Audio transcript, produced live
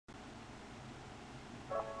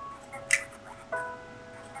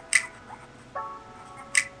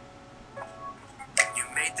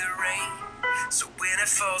So when it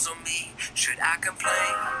falls on me, should I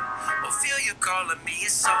complain? Or feel you calling me,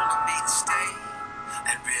 it's all on me to stay.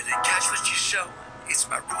 And really catch what you're showing. It's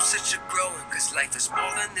my roots that you're growing, cause life is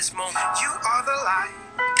more than this moment. You are the light,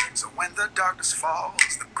 so when the darkness falls,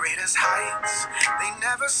 the greatest heights, they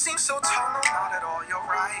never seem so tall, no, not at all, you're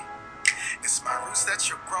right. It's my roots that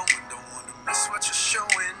you're growing, don't wanna miss what you're showing.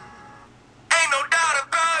 Ain't no doubt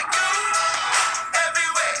about you.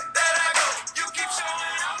 Everywhere that I go, you keep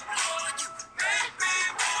showing up. Oh, you make me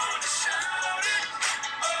wanna shout it.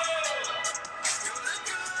 Oh, you're the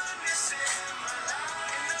goodness in my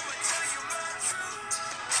life. And I'ma tell you my truth.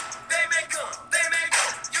 They may come, they may go.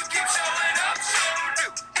 You keep showing up, so do.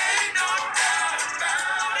 Ain't no doubt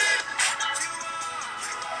about it. You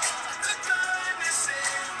are the goodness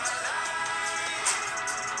in my life.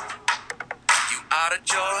 You are the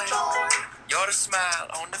joy. You're the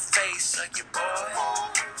smile on the face of your boy.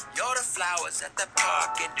 You're the flowers at the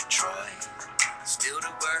park in Detroit. Still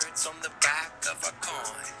the words on the back of our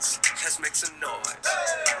coins. Let's make some noise.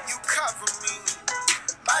 You cover me,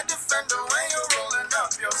 my defender, when you're rolling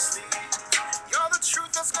up your sleeve. You're the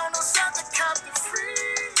truth that's gonna set the captive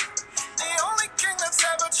free. The only king that's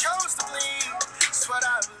ever chose to bleed. That's what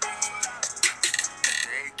I believe.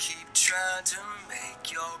 They keep trying to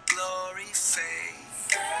make your glory fade.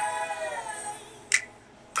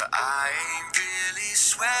 But I ain't really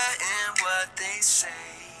sweating what they say.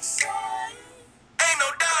 Ain't no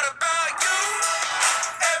doubt about you.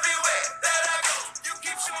 Everywhere that I go, you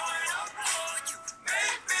keep showing up. Oh, you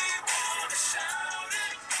make me wanna shout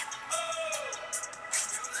it. Oh,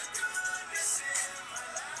 you're the goodness in my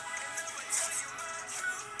life. And I'ma tell you my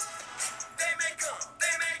truth. They may come,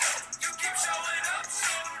 they may go. You keep showing up, so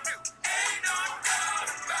do. Ain't no doubt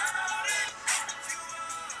about it. You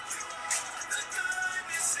are the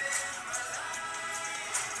goodness in my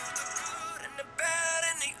life. The good and the bad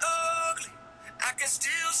and the ugly. I can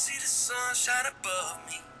still see the sun shine above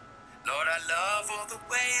me. Lord, I love all the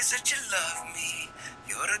ways that you love me.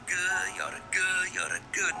 You're the good, you're the good, you're the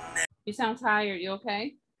goodness. You sound tired. You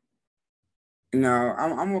okay? No,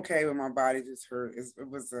 I'm okay, but my body just hurt. It's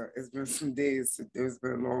been some days. It's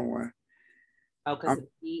been a long one. Oh, because of the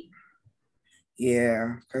heat?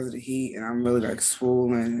 Yeah, because of the heat, and I'm really like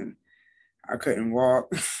swollen, and I couldn't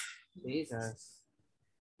walk. Jesus.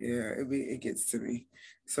 Yeah, it gets to me.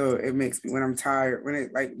 So it makes me, when I'm tired,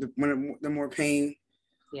 the more pain,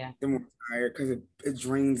 yeah, the more tired, because it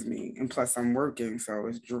drains me, and plus I'm working, so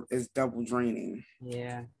it's double draining.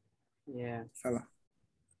 Yeah.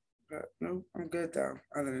 But no, I'm good though.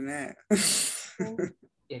 Other than that,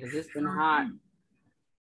 yeah, because it's been hot.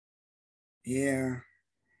 Yeah.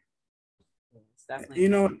 It's definitely. You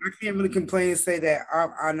know, I can't really complain and say that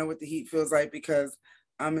I know what the heat feels like, because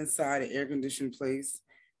I'm inside an air conditioned place.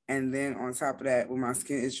 And then on top of that, with my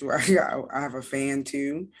skin issue, I have a fan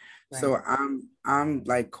too. Right. So I'm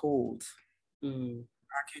like cold. Mm.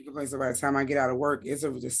 I can't complain. So by the time I get out of work,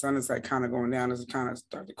 the sun is like kind of going down. It's kind of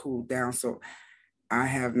start to cool down. So I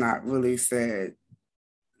have not really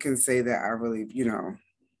can say that I really,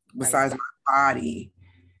 besides my body,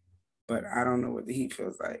 but I don't know what the heat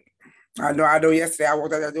feels like. I know yesterday I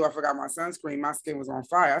walked out that door, I forgot my sunscreen. My skin was on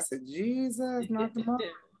fire. I said, Jesus, not tomorrow.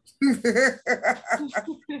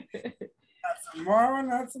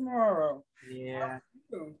 Not tomorrow. Yeah.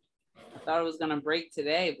 I thought it was going to break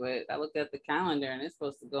today, but I looked at the calendar and it's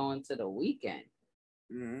supposed to go into the weekend.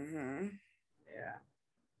 Mm-hmm. Yeah.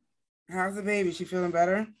 How's the baby? She feeling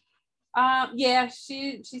better? Yeah,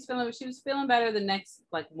 she was feeling better the next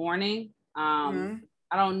morning. I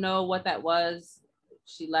don't know what that was.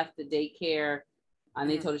 She left the daycare and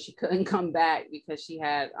they told her she couldn't come back because she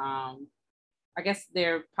had I guess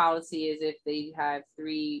their policy is if they have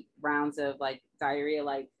 3 rounds of diarrhea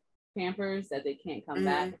Pampers that they can't come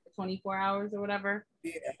back for 24 hours or whatever.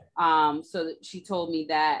 Yeah. So she told me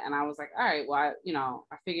that and I was like, all right, well,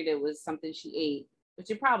 I figured it was something she ate, which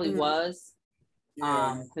it probably was.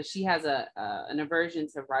 Yeah. Because she has an aversion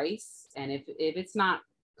to rice, and if it's not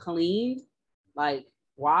cleaned,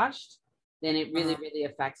 washed, then it really really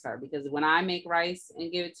affects her. Because when I make rice and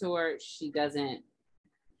give it to her, she doesn't.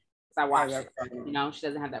 Because I wash it, she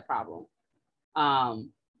doesn't have that problem.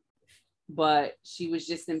 But she was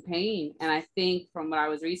just in pain, and I think from what I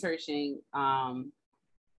was researching,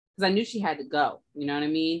 because I knew she had to go, you know what I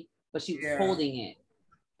mean, but she was holding it.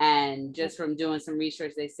 And just from doing some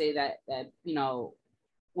research, they say that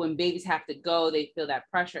when babies have to go, they feel that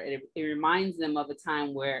pressure. It reminds them of a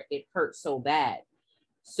time where it hurt so bad.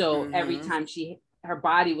 So every time her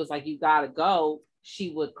body was like, you gotta go,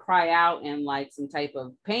 she would cry out in some type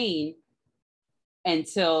of pain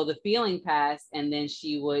until the feeling passed, and then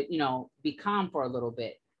she would, be calm for a little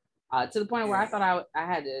bit. To the point where I thought I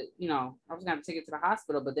had to, you know, I was going to take it to the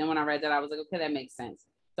hospital. But then when I read that, I was like, okay, that makes sense.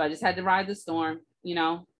 So I just had to ride the storm, you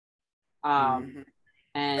know. And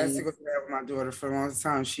that's the good thing with my daughter for a long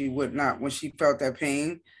time. She would not, when she felt that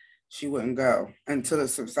pain, she wouldn't go until it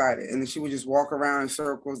subsided. And then she would just walk around in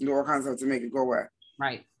circles and do all kinds of stuff to make it go away.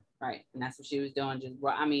 Right. And that's what she was doing. Just,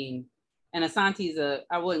 I mean, and Asante's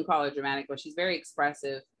I wouldn't call her dramatic, but she's very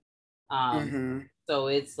expressive. So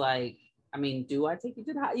it's like, I mean, do I take you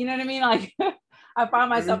to the, you know what I mean? Like, I find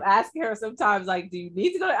myself asking her sometimes, like, do you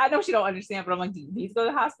need to go? I know she don't understand, but I'm like, do you need to go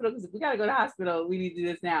to the hospital? Because if we got to go to the hospital, we need to do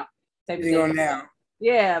this now. You go now.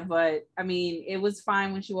 Yeah, but I mean, it was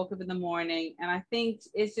fine when she woke up in the morning. And I think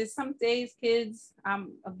it's just some days kids,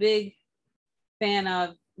 I'm a big fan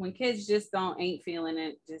of when kids just ain't feeling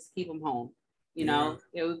it, just keep them home. You know,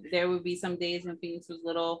 there would be some days when Phoenix was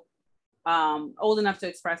little, old enough to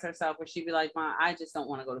express herself, where she'd be like, Mom, I just don't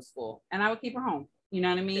want to go to school. And I would keep her home. You know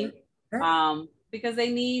what I mean? Because they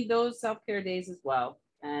need those self-care days as well.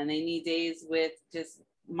 And they need days with just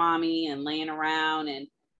mommy and laying around and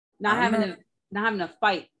not having to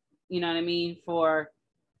fight, you know what I mean, for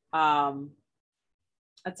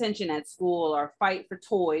attention at school, or fight for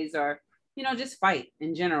toys, or, you know, just fight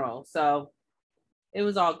in general. So it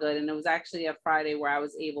was all good. And it was actually a Friday where I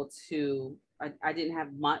was able to, I didn't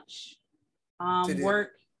have much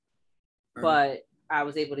work, but I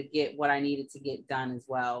was able to get what I needed to get done as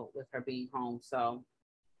well with her being home. So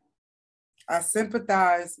I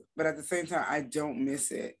sympathize, but at the same time, I don't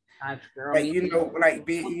miss it. Girl, like, you know, like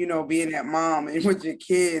being that mom and with your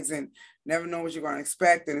kids and never know what you're going to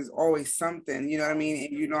expect. And it's always something, you know what I mean?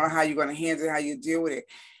 And you know how you're going to handle it, how you deal with it.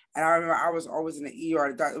 And I remember I was always in the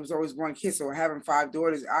ER. It was always one kid. So having 5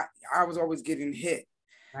 daughters, I was always getting hit.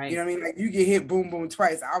 Right. You know what I mean? Like, you get hit, boom, boom,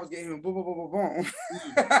 twice. I was getting hit, boom, boom, boom, boom,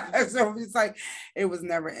 boom. So it's like, it was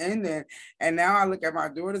never ending. And now I look at my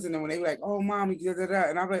daughters, and then when they were like, oh, Mommy, da, da, da.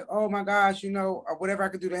 And I'm like, oh my gosh, you know, whatever I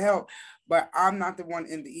could do to help. But I'm not the one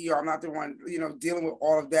in the ER. I'm not the one, you know, dealing with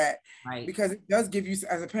all of that. Right. Because it does give you,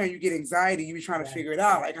 as a parent, you get anxiety. You be trying to figure it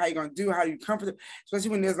out. Like, how you going to do, how do you comfort them? Especially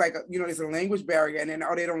when there's like, you know, there's a language barrier, and then,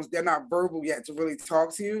 they're not verbal yet to really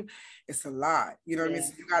talk to you. It's a lot, you know what I mean?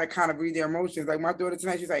 So you got to kind of read their emotions. Like, my daughter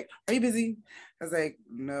tonight, she's like, are you busy? I was like,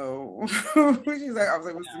 no. I was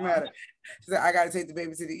like, what's the matter? She said, I got to take the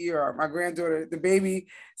baby to the ER. My granddaughter, the baby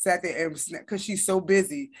sat there and, because she's so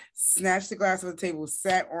busy, snatched the glass off the table,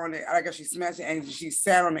 sat on it. I guess she smashed it, and she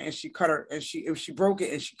sat on it, and she cut her, and she broke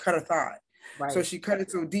it, and she cut her thigh. Right. So she cut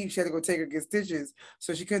it so deep, she had to go take her, get stitches.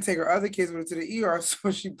 So she couldn't take her other kids with her to the ER,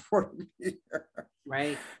 so she brought them here.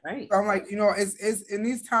 Right. So I'm like, you know, it's in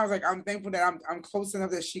these times, like, I'm thankful that I'm close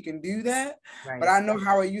enough that she can do that. Right. But I know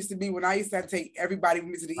how it used to be when I used to have to take everybody with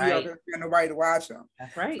me to the ER because I had nobody to watch them.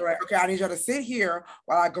 That's right. So like, okay, I need y'all to sit here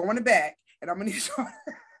while I go in the back, and I'm gonna need y'all.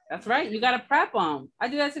 That's right. You got to prep them. I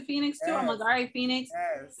do that to Phoenix too. I'm like, all right, Phoenix.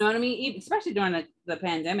 You know what I mean? Especially during the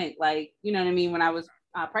pandemic, like, you know what I mean? When I was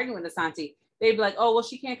pregnant with Asante, they'd be like, oh, well,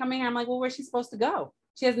 she can't come in here. I'm like, well, where's she supposed to go?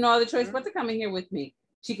 She has no other choice but to come in here with me.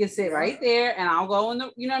 She can sit right there, and I'll go in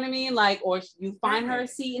the, you know what I mean? Like, or you find her a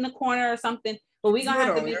seat in the corner or something, but we gonna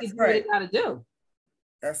have to make it do what it gotta do.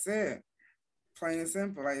 That's it. Plain and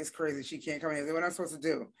simple. Like, it's crazy. She can't come in here. What am I supposed to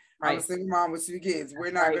do? I'm a single mom with 2 kids.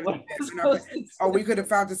 We're not gonna do that. Oh, we could have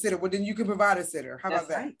found a sitter. Well, then you can provide a sitter. How about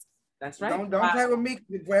that? That's right. Don't play with me.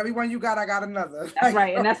 For everyone you got, I got another. That's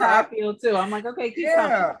right. And that's how I feel too. I'm like, okay, keep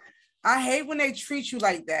coming. I hate when they treat you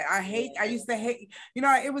like that. I used to hate, you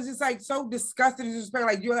know, it was just like so disgusting and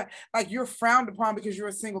disrespectful. Like you're frowned upon because you're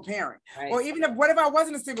a single parent. Right. Or even what if I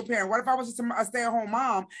wasn't a single parent? What if I was just a stay-at-home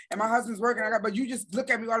mom and my husband's working, but you just look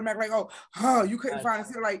at me automatically like, oh, you couldn't find a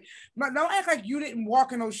sitter. Like, don't act like you didn't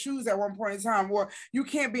walk in those shoes at one point in time, or you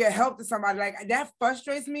can't be a help to somebody. Like, that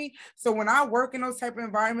frustrates me. So when I work in those type of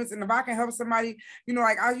environments, and if I can help somebody, you know,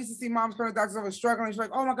 like, I used to see moms coming to doctors over struggling. She's like,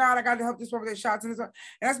 oh my God, I got to help this one with their shots and this one.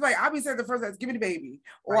 And that's like, I'll be saying the first, give me the baby,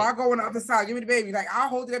 or I'll go on the other side, give me the baby. Like, I'll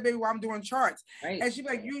hold that baby while I'm doing charts. And she'd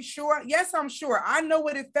be like, you sure? Yes, I'm sure. I know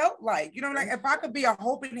what it felt like. You know, like, if I could be a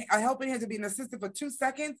helping hand to be an assistant for 2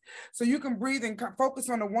 seconds so you can breathe and focus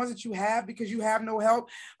on the ones that you have because you have no help.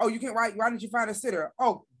 Oh, you can't, why didn't you find a sitter?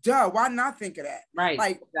 Oh, duh, why not think of that? Right.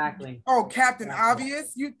 Like, exactly. Oh, Captain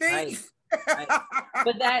Obvious, you think? Right.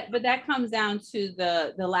 But that comes down to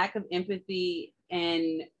the lack of empathy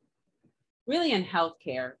and really in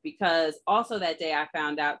healthcare, because also that day I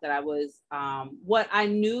found out that I was what I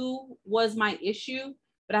knew was my issue,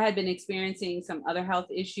 but I had been experiencing some other health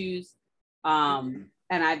issues. And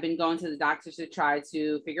I've been going to the doctors to try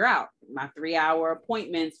to figure out my 3-hour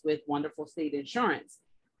appointments with Wonderful State Insurance.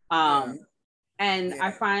 And And I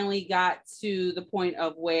finally got to the point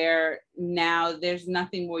of where now there's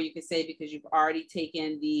nothing more you can say because you've already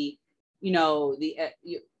taken the, you know, the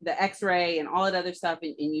x-ray and all that other stuff,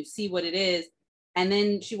 and you see what it is. And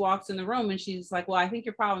then she walks in the room and she's like, well, I think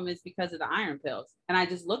your problem is because of the iron pills. And I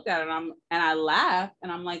just looked at her and I laughed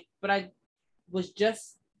and I'm like, but I was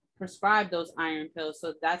just prescribed those iron pills.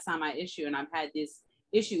 So that's not my issue. And I've had this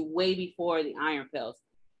issue way before the iron pills.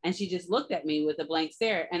 And she just looked at me with a blank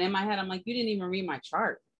stare. And in my head, I'm like, you didn't even read my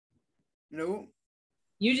chart. No.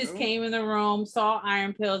 You just came in the room, saw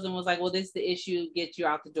iron pills and was like, well, this is the issue, get you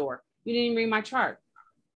out the door. You didn't even read my chart.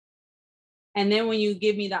 And then when you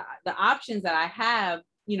give me the options that I have,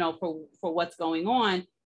 you know, for what's going on,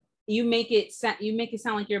 you make it sound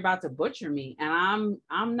like you're about to butcher me. And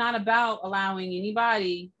I'm not about allowing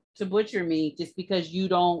anybody to butcher me just because you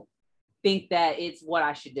don't think that it's what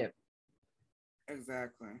I should do.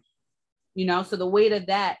 Exactly. You know, so the weight of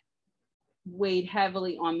that weighed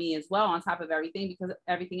heavily on me as well, on top of everything, because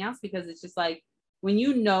everything else, because it's just like, when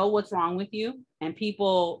you know what's wrong with you and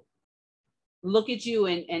people look at you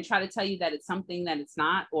and try to tell you that it's something that it's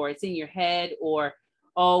not, or it's in your head, or,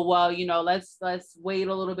 oh, well, you know, let's wait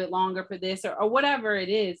a little bit longer for this, or whatever it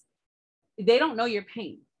is, they don't know your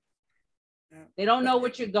pain. Yeah. They don't know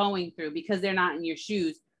what you're going through because they're not in your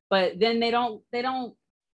shoes, but then they don't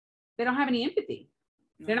have any empathy.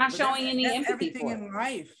 They're not showing any empathy for in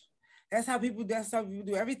life. That's how people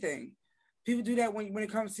do everything. People do that when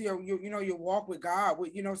it comes to your walk with God.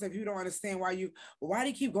 You know, so people don't understand why do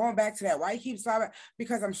you keep going back to that? Why you keep stopping?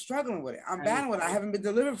 Because I'm struggling with it. I'm battling with it. I haven't been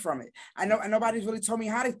delivered from it. I know, and nobody's really told me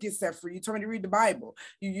how to get set free. You told me to read the Bible.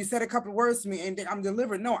 You said a couple of words to me and I'm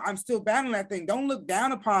delivered. No, I'm still battling that thing. Don't look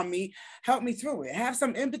down upon me. Help me through it. Have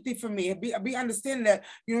some empathy for me. Be understanding that,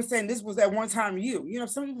 you know what I'm saying, this was at one time you. You know,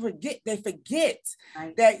 some people forget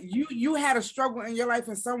that you had a struggle in your life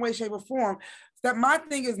in some way, shape, or form. That my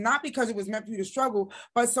thing is not because it was meant for you to struggle,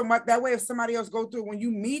 but that way if somebody else go through, when you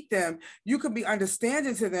meet them, you can be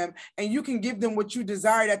understanding to them and you can give them what you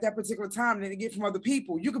desired at that particular time and get from other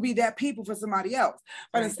people. You could be that people for somebody else.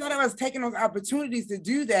 But instead of us taking those opportunities to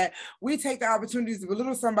do that, we take the opportunities to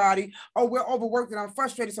belittle somebody. Oh, we're overworked and I'm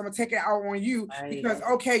frustrated, so I'm gonna take it out on you because,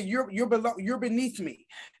 okay, you're beneath me.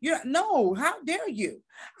 No, how dare you?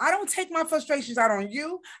 I don't take my frustrations out on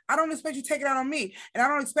you. I don't expect you to take it out on me. And I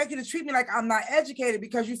don't expect you to treat me like I'm not educated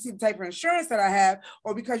because you see the type of insurance that I have,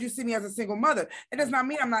 or because you see me as a single mother. It does not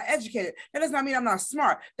mean I'm not educated. That does not mean I'm not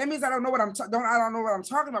smart. That means I don't know what I don't know what I'm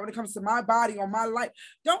talking about when it comes to my body or my life.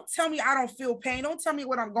 Don't tell me I don't feel pain. Don't tell me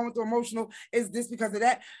what I'm going through emotional is this because of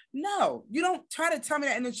that. No, you don't try to tell me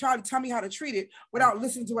that and then try to tell me how to treat it without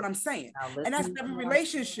listening to what I'm saying. And that's every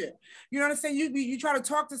relationship. You know what I'm saying? You try to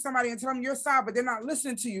talk to somebody and tell them your side, but they're not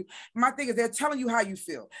listening to you. My thing is they're telling you how you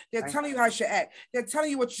feel. They're telling you how you should act. They're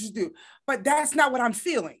telling you what you should do. But that's not what I'm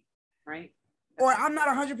feeling. Right. Or I'm not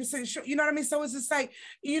 100% sure. You know what I mean? So it's just like,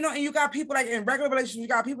 you know, and you got people like in regular relationships, you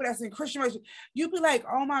got people that's in Christian relationships. You be like,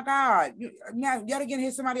 oh my God, now yet again,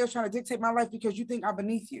 here's somebody else trying to dictate my life because you think I'm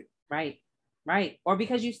beneath you. Right. Right. Or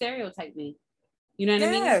because you stereotype me. You know what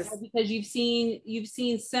I mean? Or because you've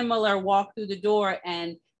seen similar walk through the door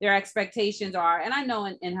and their expectations are, and I know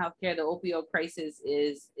in healthcare, the opioid crisis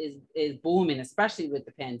is booming, especially with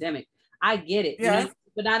the pandemic. I get it. Yeah. You know?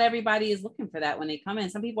 But not everybody is looking for that when they come in.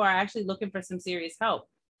 Some people are actually looking for some serious help,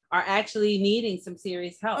 are actually needing some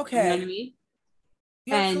serious help. Okay. You know what I mean?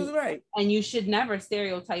 You're absolutely right. And you should never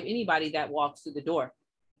stereotype anybody that walks through the door.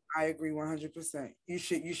 I agree 100%. You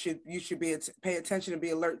should pay attention and be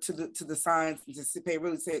alert to the signs and to pay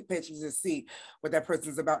attention to see what that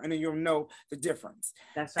person's about, and then you'll know the difference.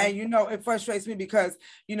 That's right. And you know, it frustrates me because,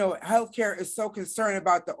 you know, healthcare is so concerned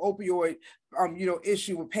about the opioid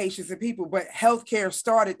issue with patients and people, but healthcare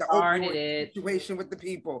started the opioid situation with the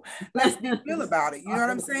people. Let's be real about it. You know what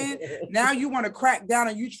I'm saying? Now you want to crack down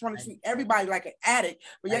and you just want to treat everybody like an addict,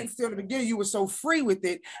 but yet still in the beginning you were so free with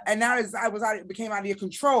it, and now it became out of your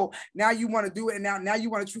control. Now you want to do it, and now you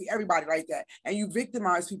want to treat everybody like that, and you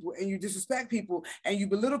victimize people, and you disrespect people, and you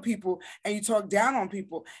belittle people, and you talk down on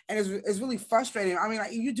people, and it's really frustrating. I mean,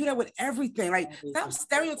 like, you do that with everything. Like, stop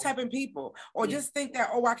stereotyping people, or just think that,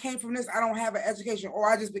 oh, I came from this, I don't have an education,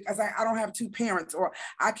 or because I don't have two parents, or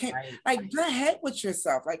I can't. Like, get ahead with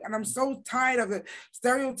yourself. Like, and I'm so tired of the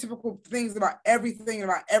stereotypical things about everything,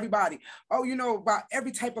 about everybody. Oh, you know, about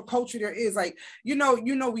every type of culture there is. Like, you know,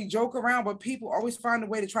 we joke around, but people always find a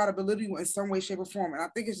way to try to belittle you in some way, shape, or form. And I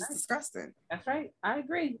think it's just disgusting. That's right. I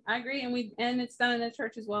agree. And it's done in the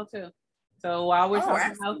church as well too. So while we're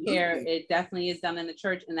talking healthcare, it definitely is done in the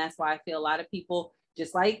church. And that's why I feel a lot of people,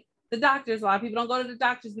 just like the doctors, a lot of people don't go to the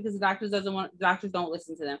doctors because the doctors don't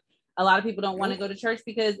listen to them. A lot of people don't want to go to church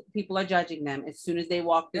because people are judging them as soon as they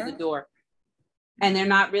walk through the door, and they're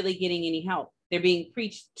not really getting any help. They're being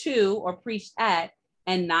preached to or preached at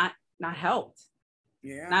and not helped,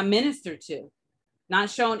 not ministered to, not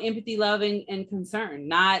shown empathy, love, and concern,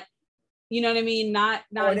 not, you know what I mean? Not.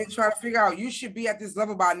 Or they try to figure out, you should be at this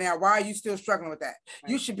level by now. Why are you still struggling with that?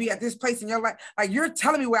 Right. You should be at this place in your life. Like, you're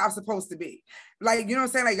telling me where I'm supposed to be. Like, you know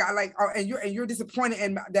what I'm saying? And you're disappointed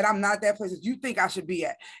in that I'm not at that place that you think I should be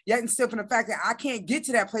at. Yet and still from the fact that I can't get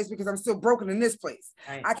to that place because I'm still broken in this place.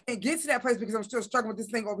 Right. I can't get to that place because I'm still struggling with this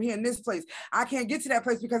thing over here in this place. I can't get to that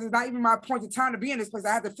place because it's not even my point of time to be in this place.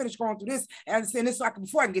 I have to finish going through this and understand this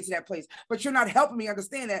before I can get to that place. But you're not helping me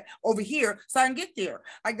understand that over here so I can get there.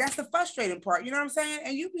 Like, that's the frustrating part. You know what I'm saying?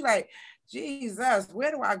 And you be like, Jesus,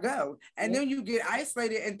 where do I go? And then you get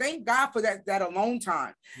isolated, and thank God for that alone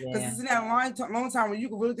time. Because it's in that alone time when you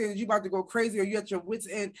can really think that you're about to go crazy or you're at your wit's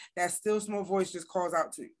end, that still small voice just calls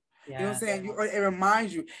out to you. You know what I'm saying? It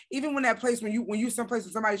reminds you, even when that place, when you someplace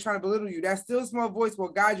and somebody's trying to belittle you, that still small voice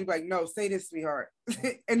will guide you, like, no, say this, sweetheart.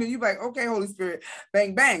 And then you're like, okay, Holy Spirit,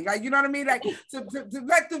 bang, bang. Like, you know what I mean? Like, to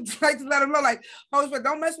let them know, like, Holy Spirit,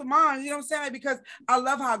 don't mess with mine. You know what I'm saying? Like, because I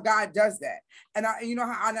love how God does that. And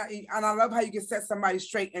I love how you can set somebody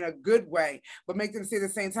straight in a good way, but make them say at the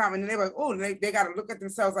same time. And then they're like, oh, they got to look at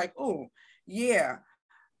themselves like, oh, yeah,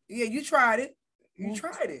 you tried it. You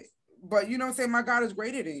tried it. But you know what I'm saying? My God is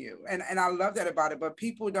greater than you. And I love that about it. But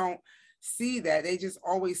people don't see that. They just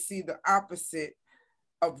always see the opposite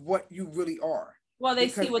of what you really are. Well, they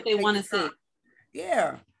see what they want to see.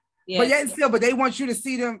 Yeah. But yet still, but they want you to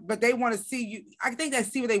see them, but they want to see you. I think they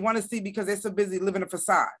see what they want to see because they're so busy living a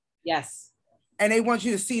facade. Yes. And they want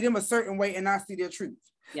you to see them a certain way and not see their truth.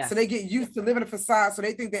 Yes. So they get used to living a facade. So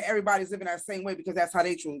they think that everybody's living that same way because that's how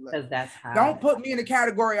they truly live. Don't put me in the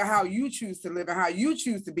category of how you choose to live and how you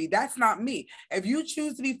choose to be. That's not me. If you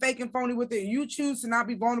choose to be fake and phony with it, you choose to not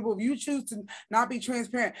be vulnerable, if you choose to not be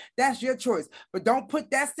transparent, that's your choice. But don't put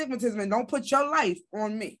that stigmatism and don't put your life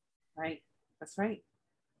on me. Right. That's right.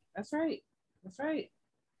 That's right. That's right.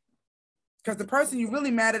 Because the person you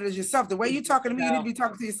really mad at is yourself. The way you're talking to me, you need to be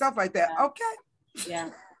talking to yourself like that. Okay.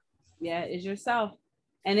 Yeah. Yeah, it's yourself.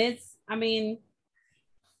 And it's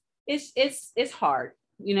hard,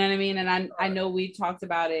 you know what I mean? And I know we talked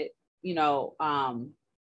about it,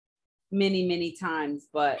 many, many times,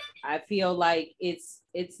 but I feel like it's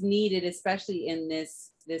needed, especially in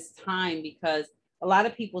this time, because a lot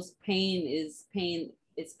of people's pain is pain.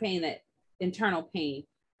 It's pain, that internal pain,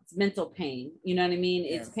 it's mental pain. You know what I mean?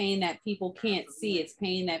 Yes. It's pain that people can't see. It's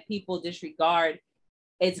pain that people disregard.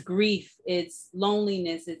 It's grief. It's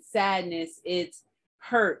loneliness. It's sadness. It's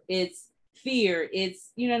hurt, it's fear, it's,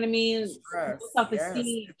 you know what I mean,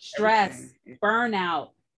 self-esteem, stress, burnout.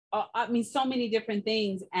 So many different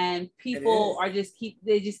things, and people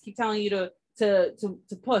they just keep telling you to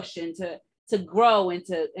push and to grow and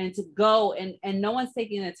to go, and no one's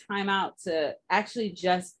taking the time out to actually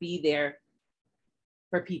just be there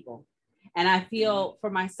for people. And I feel for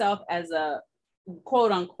myself as a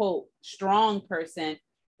quote unquote strong person,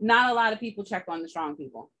 not a lot of people check on the strong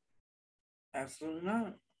people. Absolutely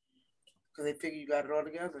not. Because they figure you got it all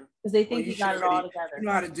together. Because they think you got it all together. You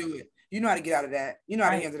know how to do it. You know how to get out of that. You know how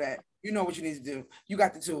to handle that. You know what you need to do. You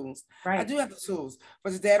got the tools. Right. I do have the tools,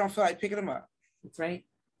 but today I don't feel like picking them up. That's right.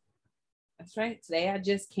 That's right. Today I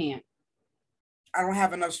just can't. I don't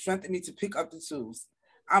have enough strength in me to pick up the tools.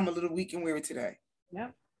 I'm a little weak and weary today.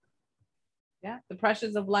 Yep. Yeah. The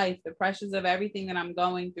pressures of life, the pressures of everything that I'm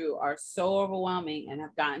going through are so overwhelming and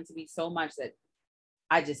have gotten to be so much that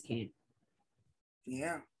I just can't.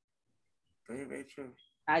 Yeah, very, very true.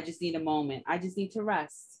 I just need a moment. I just need to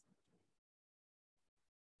rest.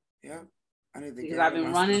 Yeah, I need to because I've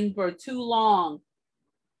been running for too long.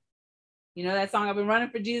 You know that song, I've been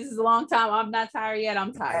running for Jesus a long time. I'm not tired yet.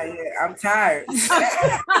 I'm tired. Yeah, I'm tired.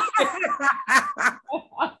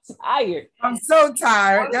 I'm tired. I'm so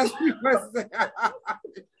tired. That's what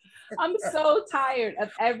I'm so tired of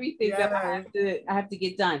everything that I have to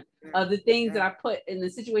get done, of the things that I put in, the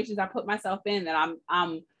situations I put myself in, that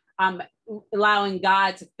I'm allowing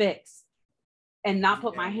God to fix and not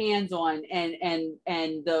put my hands on, and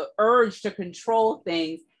the urge to control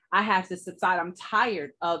things. I have to subside. I'm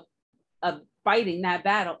tired of fighting that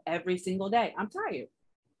battle every single day. I'm tired.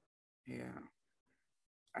 Yeah,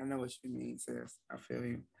 I know what you mean, sis. I feel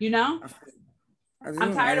you. You know,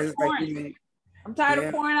 I'm tired of pouring. I'm tired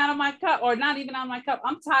of pouring out of my cup, or not even out of my cup.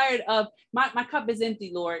 I'm tired of my cup is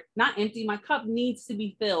empty, Lord. Not empty. My cup needs to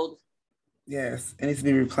be filled. Yes, it needs to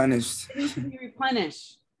be replenished. It needs to be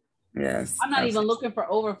replenished. Yes. I'm not even looking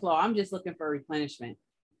for overflow. I'm just looking for replenishment.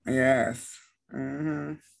 Yes,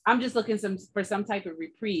 Mm-hmm. I'm just looking for some type of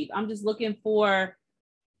reprieve. I'm just looking for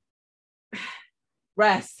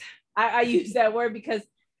rest. I use that word because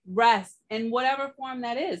rest in whatever form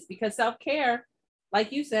that is, because self-care,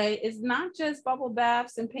 like you say, is not just bubble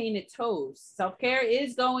baths and painted toes. Self-care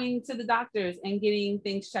is going to the doctors and getting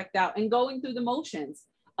things checked out and going through the motions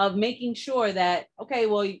of making sure that, okay,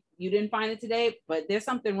 well, you didn't find it today, but there's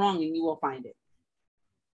something wrong and you will find it.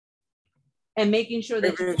 And making sure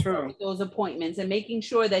that you go to those appointments and making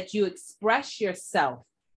sure that you express yourself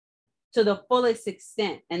to the fullest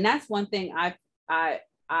extent. And that's one thing I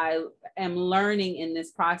am learning in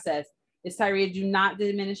this process is, Tyria, do not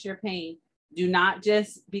diminish your pain. Do not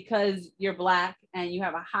just because you're Black and you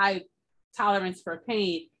have a high tolerance for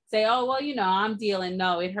pain, say, oh, well, you know, I'm dealing.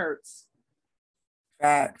 No, it hurts.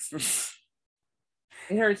 Facts.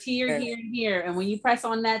 It hurts here, here, and here. And when you press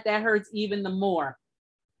on that, that hurts even the more.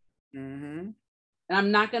 Mm-hmm. And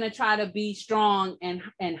I'm not going to try to be strong and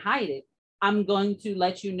hide it. I'm going to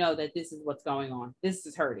let you know that this is what's going on. This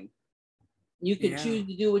is hurting. You can choose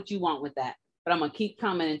to do what you want with that, but I'm going to keep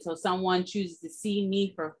coming until someone chooses to see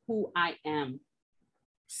me for who I am.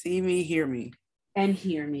 See me, hear me. And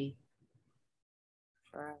hear me.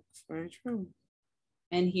 That's very true.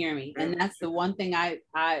 And hear me. And that's the one thing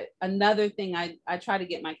another thing I try to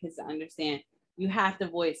get my kids to understand. You have to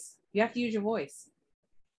voice. You have to use your voice.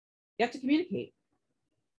 You have to communicate.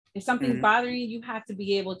 If something's bothering you, you have to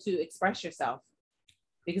be able to express yourself,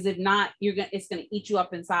 because if not, it's gonna eat you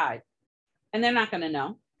up inside, and they're not gonna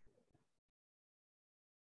know.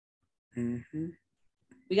 Mm-hmm.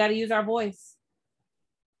 We got to use our voice.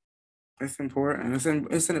 It's important.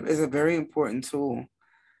 It's a very important tool,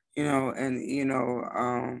 you know. And you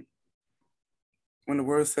know, when the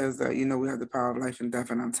word says that, you know, we have the power of life and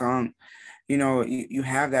death in our tongue, you know, you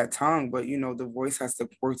have that tongue, but you know, the voice has to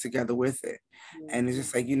work together with it. Mm-hmm. And it's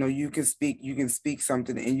just like, you know, you can speak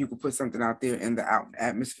something, and you can put something out there in the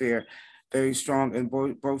atmosphere, very strong and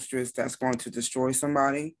boisterous, that's going to destroy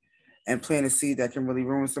somebody and plant a seed that can really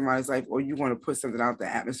ruin somebody's life. Or you want to put something out the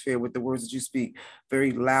atmosphere with the words that you speak,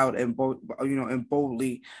 very loud and and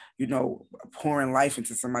boldly, you know, pouring life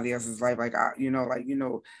into somebody else's life,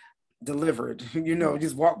 delivered, you know,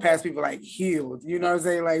 just walk past people like healed, you know what I'm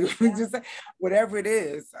saying? Like, just whatever it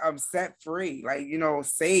is, set free, like, you know,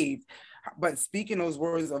 saved. But speaking those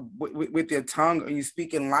words with your tongue, and you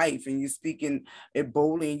speaking life, and you speaking it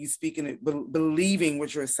boldly, and you speaking it, believing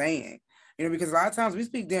what you're saying, you know, because a lot of times we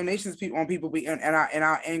speak damnations on people in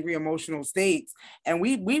our angry emotional states, and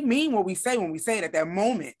we mean what we say when we say it at that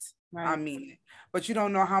moment. Right. I mean it. But you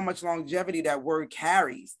don't know how much longevity that word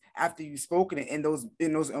carries after you've spoken it in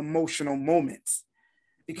those emotional moments,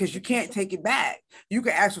 because you can't take it back. You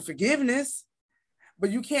can ask for forgiveness,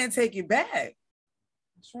 but you can't take it back.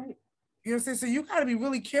 That's right. You know what I'm saying? So you got to be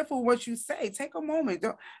really careful what you say. Take a moment.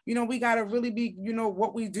 You know, we got to really be, you know,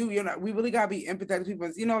 what we do. You know, we really got to be empathetic to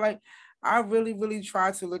people. You know, like, I really, really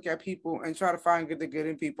try to look at people and try to find the good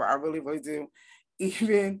in people. I really, really do.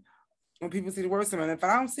 Even when people see the worst in them, and if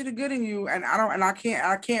I don't see the good in you, and I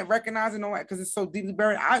can't recognize it, no way, because it's so deeply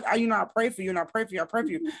buried. I pray for you, and I pray for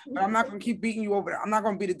you, but I'm not gonna keep beating you over. I'm not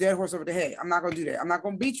gonna beat a dead horse over the head. I'm not gonna do that. I'm not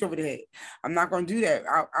gonna beat you over the head. I'm not gonna do that.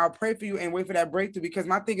 I'll pray for you and wait for that breakthrough, because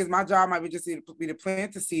my thing is, my job might be just to be the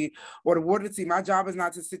plant the seed or the water the seed. My job is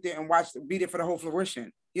not to sit there and beat it for the whole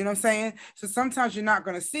fruition. You know what I'm saying? So sometimes you're not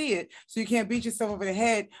gonna see it, so you can't beat yourself over the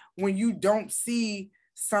head when you don't see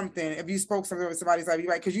something. If you spoke something with somebody's life,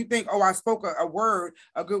 you're right, because you think, oh, I spoke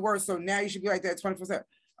a good word, so now you should be like that 24/7.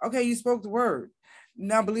 Okay, you spoke the word.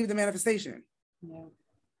 Now believe the manifestation. Yeah.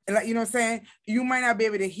 And like, you know what I'm saying? You might not be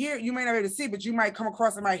able to hear, you might not be able to see, but you might come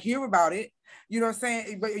across and might hear about it. You know what I'm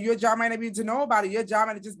saying? But your job might not be to know about it. Your job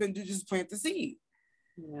might have just been to just plant the seed.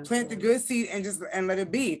 Yeah, plant the good seed and let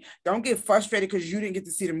it be. Don't get frustrated because you didn't get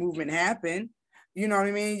to see the movement happen. You know what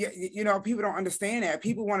I mean? You know, people don't understand that.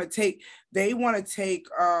 People want to take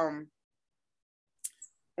on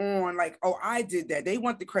like, oh, I did that. They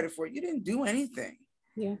want the credit for it. You didn't do anything.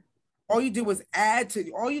 Yeah. All you did was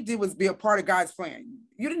all you did was be a part of God's plan.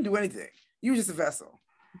 You didn't do anything. You were just a vessel.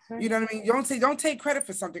 Right. You know what I mean? Don't take credit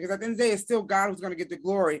for something, because at the end of the day, it's still God who's going to get the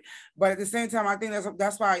glory. But at the same time, I think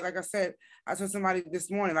that's why, like I said, I told somebody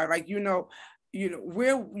this morning,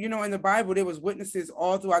 where, you know, in the Bible, there was witnesses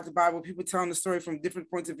all throughout the Bible, people telling the story from different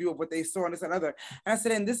points of view of what they saw and this and other. And I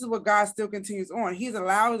said, and this is what God still continues on. He's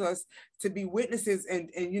allowed us to be witnesses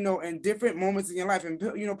and you know, in different moments in your life, and,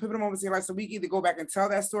 you know, pivotal moments in your life. So we can either go back and tell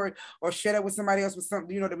that story or share that with somebody else, with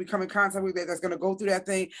something, you know, that we come in contact with that's going to go through that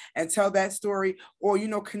thing and tell that story, or, you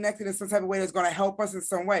know, connect it in some type of way that's going to help us in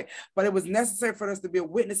some way. But it was necessary for us to be a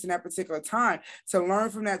witness in that particular time, to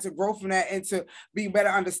learn from that, to grow from that, and to be better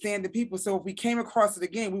understand the people. So if we came across it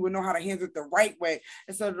again, we would know how to handle it the right way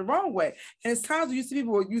instead of the wrong way. And it's times you see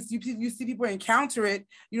people encounter it,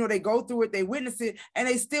 they go through it, they witness it, and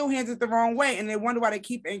they still handle it the wrong way. And they wonder why they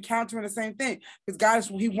keep encountering the same thing. Because God,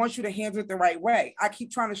 He wants you to handle it the right way. I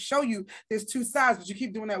keep trying to show you there's two sides, but you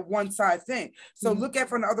keep doing that one side thing. So look at it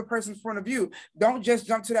from the other person's point of view. Don't just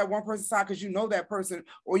jump to that one person's side because you know that person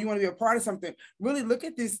or you want to be a part of something. Really look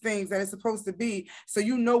at these things that it's supposed to be, so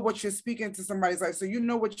you know what you're speaking to somebody's life, so you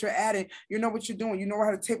know what you're adding, you know what you're doing, you know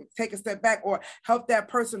how to take a step back or help that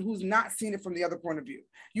person who's not seeing it from the other point of view.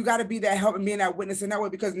 You got to be that help and being that witness in that way,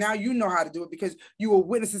 because now you know how to do it because you were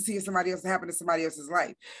witness and seeing somebody else happen to somebody else's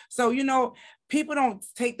life. So people don't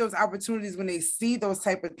take those opportunities when they see those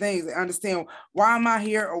type of things and understand, why am I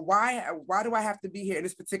here, or why do I have to be here in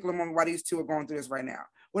this particular moment, why these two are going through this right now?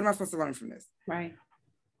 What am I supposed to learn from this? Right.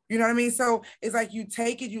 You know what I mean? So it's like you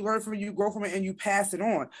take it, you learn from it, you grow from it, and you pass it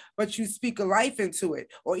on, but you speak a life into it.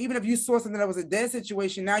 Or even if you saw something that was a dead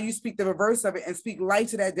situation, now you speak the reverse of it and speak life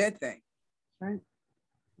to that dead thing. Right.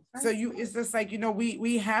 So it's just like,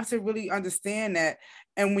 we have to really understand that.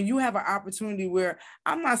 And when you have an opportunity where,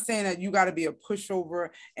 I'm not saying that you got to be a pushover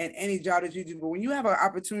in any job that you do, but when you have an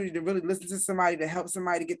opportunity to really listen to somebody, to help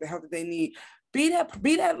somebody get the help that they need, be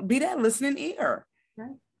that listening ear.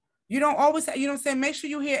 Right. You don't always, you know what I'm saying? Make sure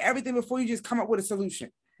you hear everything before you just come up with a solution.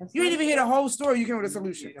 You didn't even hear the whole story, you came with a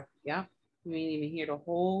solution. Yeah. You didn't even hear the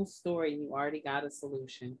whole story, you already got a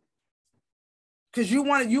solution. Because you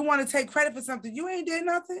want to take credit for something. You ain't did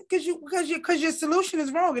nothing. Because your solution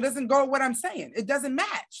is wrong. It doesn't go with what I'm saying. It doesn't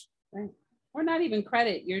match. Right. Or not even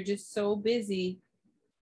credit. You're just so busy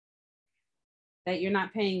that you're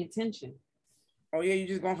not paying attention. Oh yeah, you're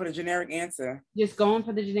just going for the generic answer. Just going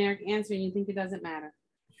for the generic answer and you think it doesn't matter.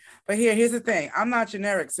 But here's the thing. I'm not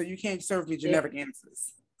generic, so you can't serve me generic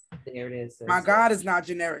answers. There it is. My God is not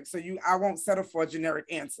generic, so I won't settle for a generic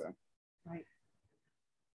answer. Right.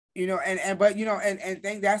 And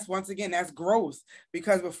think that's, once again, that's growth,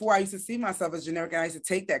 because before I used to see myself as generic and I used to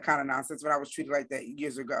take that kind of nonsense when I was treated like that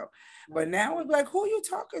years ago. But now it's like, who are you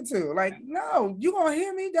talking to? Like, no, you gonna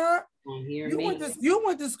hear me, Doc? You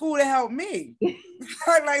went to school to help me.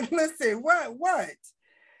 Like, listen, what?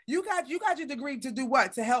 You got your degree to do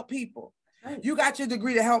what? To help people. Right. You got your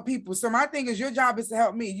degree to help people. So my thing is, your job is to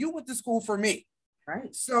help me. You went to school for me.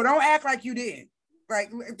 Right. So don't act like you didn't.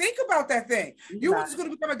 Like, think about that thing. You went to school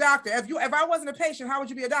to become a doctor. If I wasn't a patient, how would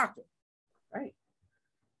you be a doctor? Right.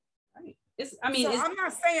 Right.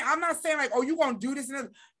 I'm not saying like, oh, you're gonna do this and that.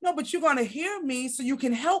 No, but you're gonna hear me so you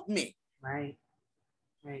can help me. Right.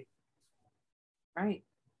 Right. Right.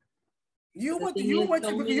 You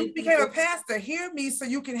became a pastor. Hear me so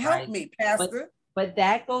you can help me, Pastor. But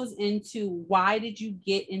that goes into, why did you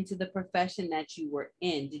get into the profession that you were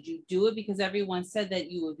in? Did you do it because everyone said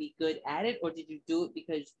that you would be good at it, or did you do it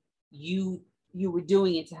because you were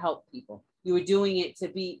doing it to help people? You were doing it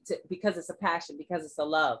because it's a passion, because it's a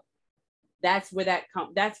love. That's where that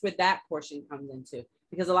portion comes into.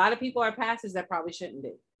 Because a lot of people are pastors that probably shouldn't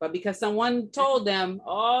be, but because someone told them,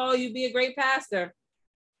 "Oh, you'd be a great pastor,"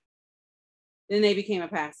 then they became a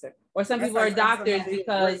pastor. Or some people are doctors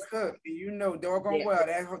because doggone well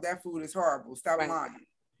that food is horrible. Stop lying.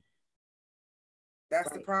 That's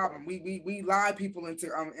the problem. We lie people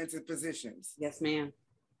into positions. Yes, ma'am.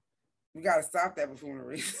 We gotta stop that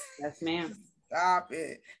buffoonery. Yes, ma'am. Stop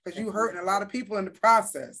it, because you're hurting a lot of people in the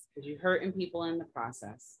process.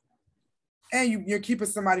 And you're keeping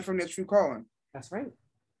somebody from their true calling. That's right.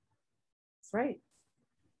 That's right.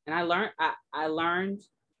 And I learned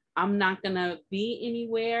I'm not gonna be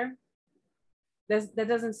anywhere that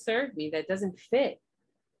doesn't serve me, that doesn't fit.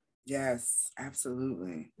 Yes,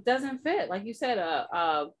 absolutely. It doesn't fit. Like you said,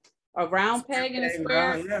 a round peg in a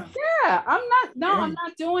square. Yeah, I'm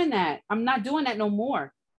not doing that. I'm not doing that no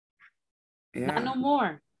more. Yeah. Not no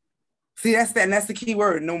more. See, that's the key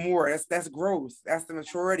word, no more. That's growth. That's the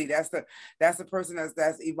maturity. That's the person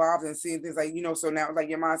that's evolved and seeing things like, so now, like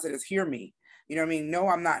your mindset is, hear me. You know what I mean? No,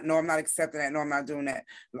 I'm not accepting that. No, I'm not doing that.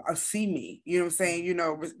 See me. You know what I'm saying?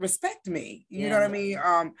 Respect me. You know what I mean?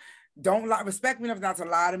 Don't respect me enough not to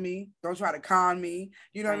lie to me. Don't try to con me.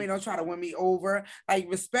 You know what I mean? Don't try to win me over. Like,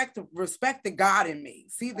 respect the God in me.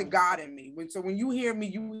 See the God in me. So when you hear me,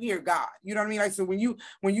 you hear God. You know what I mean? Like, so when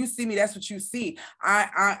you see me, that's what you see.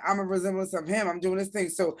 I'm a resemblance of him. I'm doing this thing.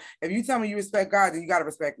 So if you tell me you respect God, then you got to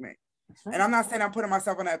respect me. Right. And I'm not saying I'm putting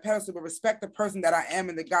myself on that pedestal, but respect the person that I am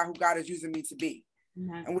and the guy who God is using me to be.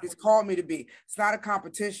 Mm-hmm. And what he's called me to be. It's not a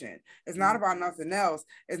competition. It's not about nothing else.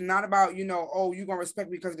 It's not about, you're going to respect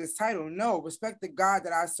me because of this title. No, respect the God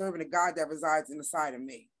that I serve and the God that resides inside of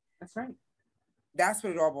me. That's right. That's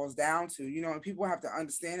what it all boils down to, you know, and people have to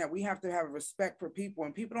understand that we have to have respect for people,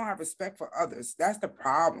 and people don't have respect for others. That's the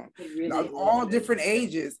problem. Really Of all different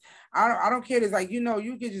ages. I don't care. It's like, you know,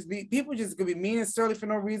 you could just be, people just could be mean and surly for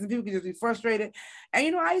no reason. People could just be frustrated. And,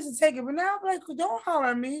 you know, I used to take it, but now I'm like, don't holler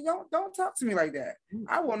at me. Don't talk to me like that.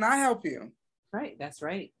 I will not help you. Right. That's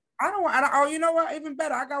right. Oh, you know what? Even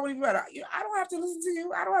better. I got one even better. I don't have to listen to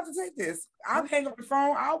you. I don't have to take this. I'll hang up the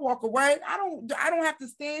phone. I'll walk away. I don't have to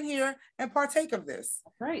stand here and partake of this.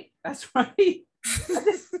 That's right. That's right.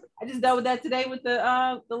 I just dealt with that today with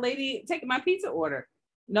the lady taking my pizza order.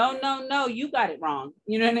 No, you got it wrong.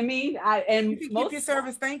 You know what I mean? You can keep your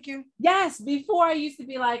service. Thank you. Yes. Before I used to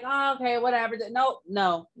be like, oh, okay, whatever.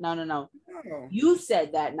 No. You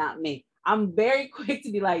said that, not me. I'm very quick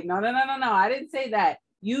to be like, no. I didn't say that.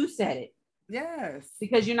 You said it. Yes.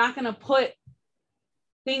 Because you're not going to put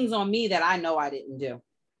things on me that I know I didn't do.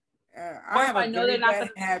 I know they're not going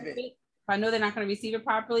to have it. If I know they're not going to receive it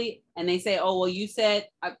properly and they say, oh, well, you said,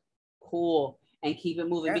 cool, and keep it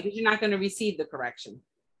moving, because you're not going to receive the correction.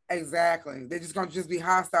 Exactly. They're just going to just be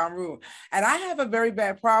hostile and rude. And I have a very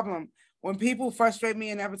bad problem when people frustrate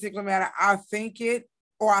me in that particular matter. I think it,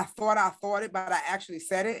 or I thought it, but I actually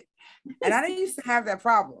said it. And I didn't used to have that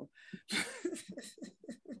problem.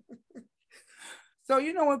 So,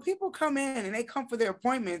 you know, when people come in and they come for their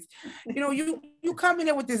appointments, you know, you come in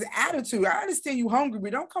there with this attitude. I understand you hungry,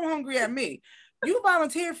 but don't come hungry at me. You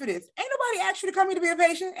volunteered for this. Ain't nobody asked you to come here to be a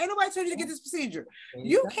patient. Ain't nobody told you to get this procedure.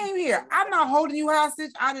 You came here. I'm not holding you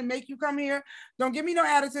hostage. I didn't make you come here. Don't give me no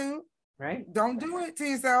attitude. Right. Don't do it to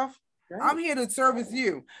yourself. Right. I'm here to service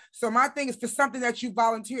you. So my thing is for something that you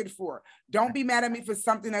volunteered for. Don't be mad at me for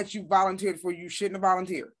something that you volunteered for. You shouldn't have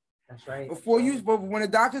volunteered. That's right. When the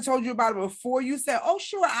doctor told you about it, before you said, oh,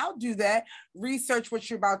 sure, I'll do that, research what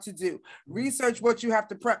you're about to do. Research what you have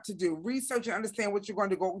to prep to do. Research and understand what you're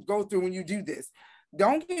going to go through when you do this.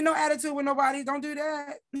 Don't get no attitude with nobody. Don't do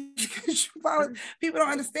that. People don't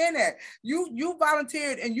understand that. You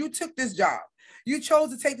volunteered and you took this job. You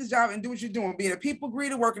chose to take this job and do what you're doing, being a people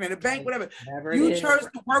greeter, working at a bank, whatever. You chose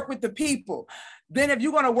to work with the people. Then if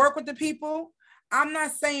you're going to work with the people, I'm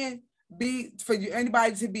not saying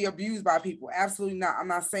anybody to be abused by people. Absolutely not. I'm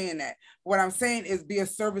not saying that. What I'm saying is be a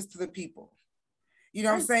service to the people. You know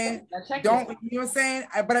what I'm saying? You know what I'm saying?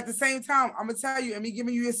 But at the same time, I'm going to tell you, and me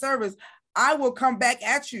giving you your service, I will come back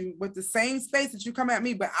at you with the same space that you come at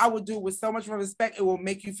me, but I will do it with so much respect. It will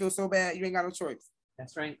make you feel so bad. You ain't got no choice.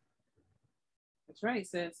 That's right. That's right,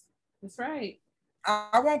 sis. That's right.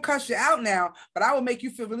 I won't cuss you out now, but I will make you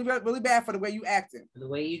feel really, really bad for the way you acted. The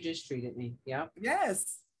way you just treated me. Yep.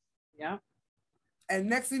 Yes. Yeah. And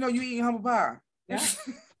next thing you know, you eating humble pie. Yeah.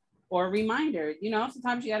 Or a reminder. You know,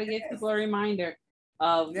 sometimes you got to give people a reminder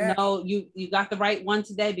of, no, you got the right one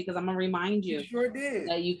today, because I'm gonna remind you. You sure did.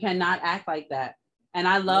 That you cannot act like that. And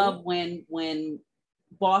I love when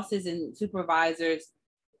bosses and supervisors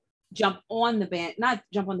not jump on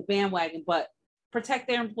the bandwagon, but protect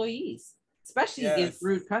their employees, especially against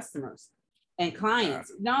rude customers and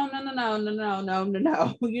clients. No. You know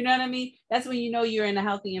what I mean? That's when you know you're in a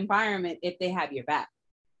healthy environment, if they have your back.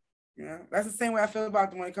 Yeah, that's the same way I feel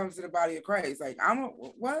about when it comes to the body of Christ. Like,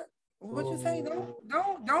 what you say?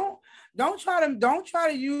 Don't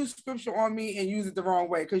try to use scripture on me and use it the wrong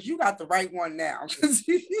way, because you got the right one now.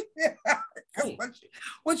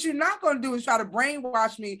 What you're not going to do is try to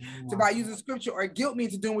brainwash me by using scripture, or guilt me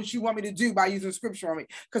into doing what you want me to do by using scripture on me.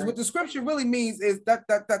 Because what the scripture really means is da.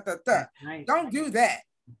 Right. Don't do that.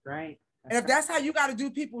 Right. And if that's how you got to do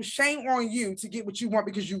people, shame on you to get what you want,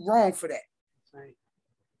 because you're wrong for that. That's right.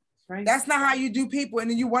 Right. That's not how you do people. And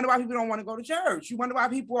then you wonder why people don't want to go to church. You wonder why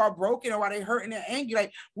people are broken, or why they're hurt and they're angry.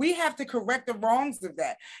 Like, we have to correct the wrongs of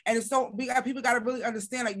that. And so people got to really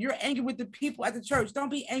understand, like, you're angry with the people at the church. Don't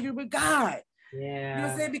be angry with God. Yeah. You know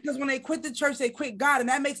what I'm saying? Because when they quit the church, they quit God. And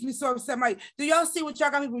that makes me so upset. I'm like, do y'all see what y'all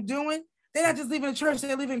got people doing? They're not just leaving the church,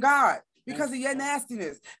 they're leaving God. Because of your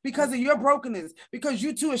nastiness, because of your brokenness, because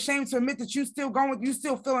you're too ashamed to admit that you still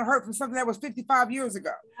feeling hurt from something that was 55 years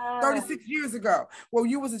ago, 36 years ago, well,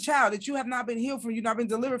 you was a child that you have not been healed from, you've not been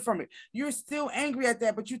delivered from it. You're still angry at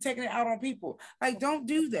that, but you're taking it out on people. Like, don't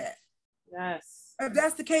do that. Yes. If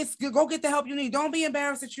that's the case, go get the help you need. Don't be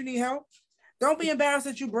embarrassed that you need help. Don't be embarrassed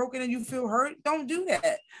that you're broken and you feel hurt. Don't do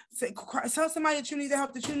that. Tell somebody that you need the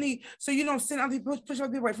help that you need, so you don't send other people, push other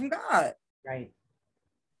people away from God. Right.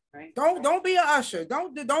 Right. Don't be an usher.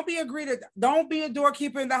 Don't be a greeter. Don't be a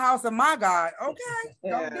doorkeeper in the house of my God. Okay,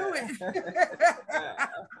 don't do it.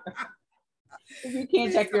 If you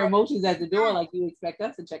can't check your emotions at the door like you expect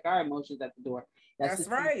us to check our emotions at the door. That's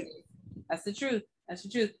right. That's the truth. That's the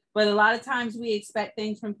truth. But a lot of times we expect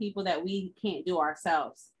things from people that we can't do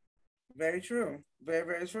ourselves. Very true. Very,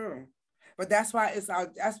 very true. But that's why it's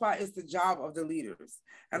the job of the leaders.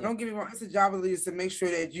 And don't get me wrong, it's the job of the leaders to make sure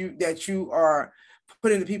that you are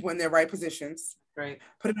putting the people in their right positions. Right.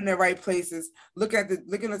 Put them in their right places. Looking at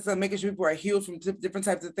them, making sure people are healed from different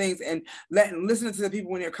types of things, and listening to the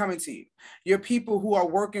people when they're coming to you. Your people who are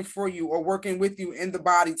working for you or working with you in the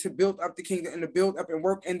body to build up the kingdom and to build up and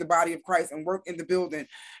work in the body of Christ and work in the building.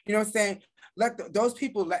 You know what I'm saying? Those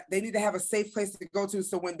people, they need to have a safe place to go to,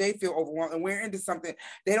 so when they feel overwhelmed and we're into something,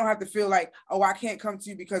 they don't have to feel like, oh, I can't come to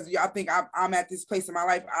you because I think I'm at this place in my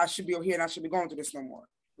life. I should be over here and I should be going through this no more.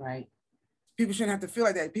 Right. People shouldn't have to feel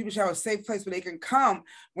like that. People should have a safe place where they can come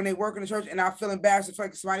when they work in the church and not feel embarrassed to feel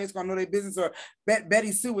like somebody is going to know their business, or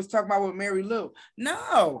Betty Sue was talking about with Mary Lou.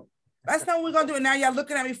 No, that's not what we're going to do. And now y'all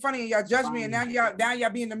looking at me funny and y'all judge me, and now y'all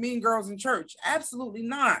being the mean girls in church. Absolutely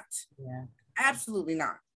not. Yeah. Absolutely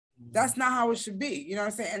not. That's not how it should be. You know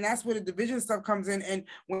what I'm saying? And that's where the division stuff comes in. And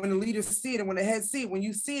when the leaders see it and when the heads see it, when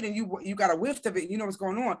you see it and you got a whiff of it, you know what's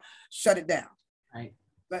going on, shut it down. Right.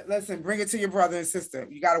 Listen, bring it to your brother and sister.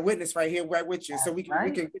 You got a witness right here, right with you, so we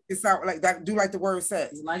can get this out like that. Do like the word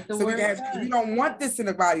says. Like the word says. We don't want this in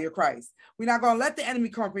the body of Christ. We're not going to let the enemy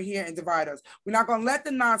come up in here and divide us. We're not going to let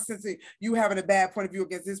the nonsense of you having a bad point of view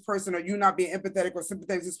against this person, or you not being empathetic or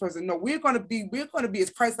sympathetic to this person. No, we're going to be as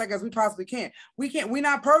Christ-like as we possibly can. We're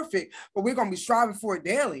not perfect, but we're going to be striving for it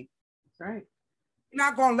daily. That's right. We're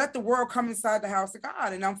not going to let the world come inside the house of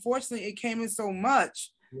God. And unfortunately, it came in so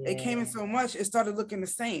much. Yeah. It came in so much, it started looking the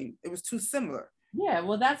same. It was too similar. Yeah,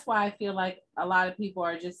 well, that's why I feel like a lot of people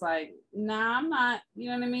are just like, nah, I'm not, you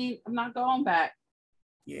know what I mean? I'm not going back.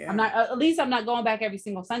 Yeah. I'm not, at least I'm not going back every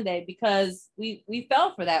single Sunday, because we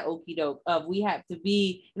fell for that okie doke of we have to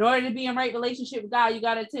be, in order to be in right relationship with God, you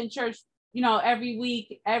got to attend church, you know, every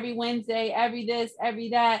week, every Wednesday, every this,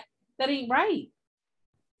 every that. That ain't right.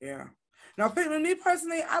 Yeah. Now, for me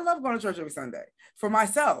personally, I love going to church every Sunday for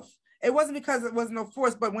myself. It wasn't because it wasn't no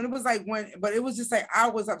force, but it was just like I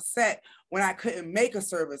was upset when I couldn't make a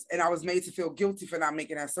service and I was made to feel guilty for not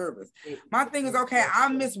making that service. My thing is, okay, I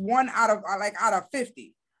missed one out of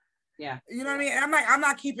 50. Yeah. You know what I mean? And I'm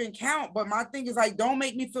not keeping count, but my thing is like, don't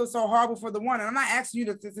make me feel so horrible for the one. And I'm not asking you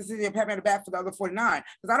to sit here and pat me on the back for the other 49,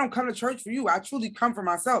 because I don't come to church for you. I truly come for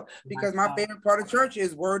myself, because my favorite part of church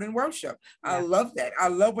is word and worship. Yeah. I love that. I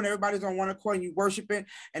love when everybody's on one accord and you worshiping,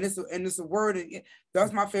 and it's a word. And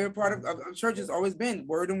that's my favorite part of church, has always been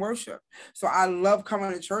word and worship. So I love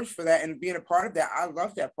coming to church for that and being a part of that. I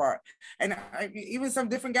love that part. And even some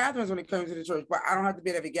different gatherings when it comes to the church, but I don't have to be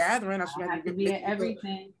at every gathering. I shouldn't have to be at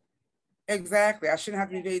everything. Exactly. I shouldn't have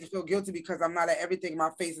to be made to feel guilty because I'm not at everything.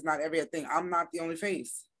 My face is not everything. I'm not the only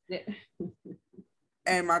face. Yeah.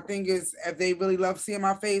 And my thing is, if they really love seeing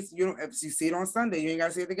my face, if you see it on Sunday, you ain't got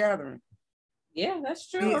to see it at the gathering. Yeah, that's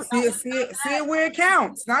true. See it where it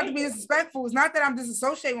counts. Not to be disrespectful. It's not that I'm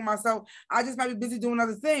disassociating with myself. I just might be busy doing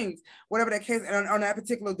other things, whatever that case, on that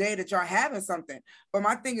particular day that y'all having something. But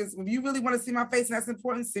my thing is, if you really want to see my face and that's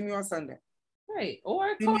important, see me on Sunday. Right.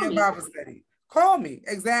 Or see me in Bible study. Call me.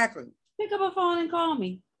 Exactly. Pick up a phone and call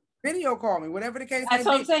me. Video call me, whatever the case. That's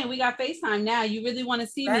what I'm saying. We got FaceTime now. You really want to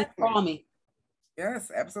see me? Call me.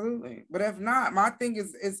 Yes, absolutely. But if not, my thing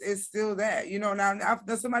is still that, now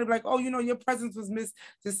somebody be like, oh, your presence was missed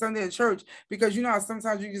this Sunday at church, because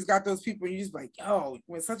sometimes you just got those people and you just like, yo,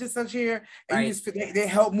 when such and such here, and right. You just they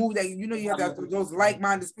help move that, you have those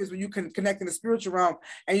like-minded spirits where you can connect in the spiritual realm,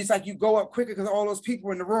 and it's like you go up quicker because all those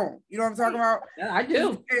people in the room. You know what I'm talking about? Yeah, I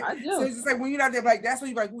do. So it's just like when you're not there, like that's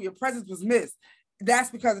when you're like, ooh, your presence was missed.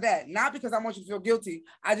 That's because of that, not because I want you to feel guilty.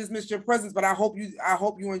 I just missed your presence, but I hope you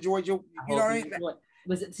enjoyed your. You know what I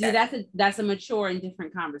mean? That's a mature and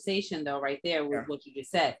different conversation, though, right there with what you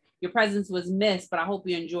just said. Your presence was missed, but I hope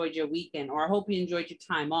you enjoyed your weekend, or I hope you enjoyed your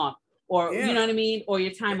time off, or you know what I mean, or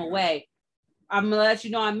your time away. I'm gonna let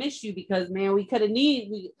you know I miss you, because man, we could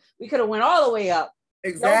have went all the way up.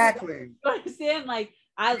 Exactly. You understand? Like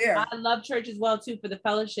I love church as well too, for the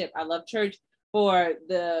fellowship. I love church for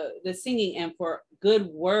the singing and for good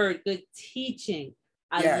word, good teaching.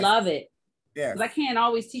 I love it. Yeah. Because I can't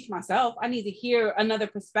always teach myself. I need to hear another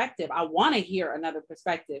perspective. I want to hear another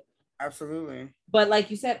perspective. Absolutely. But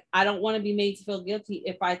like you said, I don't want to be made to feel guilty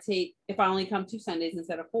if I only come 2 Sundays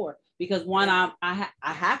instead of 4, because one, I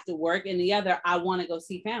have to work, and the other, I want to go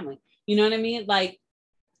see family. You know what I mean? Like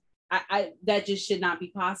I that just should not be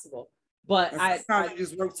possible. But you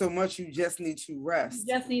just work so much, you just need to rest.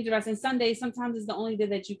 You just need to rest. And Sunday sometimes is the only day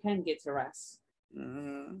that you can get to rest.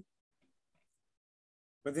 Mm-hmm.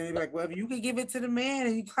 But then you're like, well, if you could give it to the man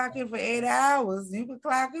and you clock it for 8 hours, you could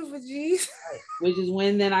clock it for Jesus. Which is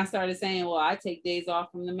when then I started saying, well, I take days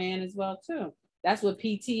off from the man as well too. That's what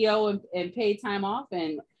PTO and paid time off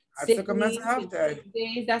and I sick took a mental leave health and day. sick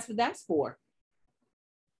days. That's what that's for.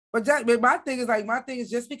 But my thing is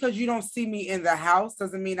just because you don't see me in the house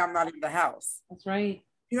doesn't mean I'm not in the house. That's right.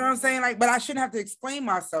 You know what I'm saying? Like, but I shouldn't have to explain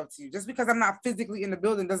myself to you. Just because I'm not physically in the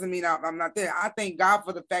building doesn't mean I'm not there. I thank God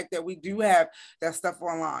for the fact that we do have that stuff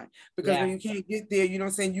online. Because when you can't get there, you know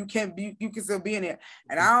what I'm saying? You can still be in there.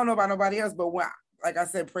 And I don't know about nobody else, but when, like I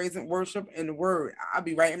said, praise and worship and the word, I'll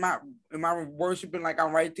be right in my worshiping like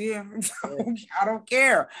I'm right there. I don't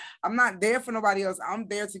care. I'm not there for nobody else. I'm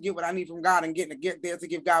there to get what I need from God and get there to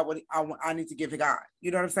give God what I need to give to God.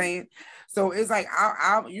 You know what I'm saying? So it's like,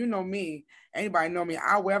 I you know me, anybody know me,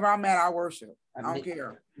 wherever I'm at, I worship. I don't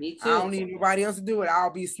care. Me too. I don't need nobody else to do it.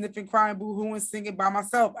 I'll be sniffing, crying, boo-hooing, singing by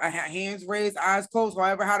myself. I have hands raised, eyes closed,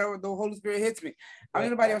 however how the Holy Spirit hits me. I don't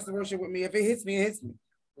need nobody else to worship with me. If it hits me, it hits me.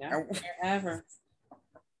 Yeah,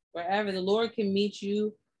 wherever the Lord can meet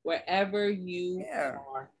you, wherever you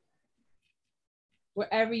are.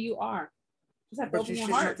 Wherever you are. Just have to open your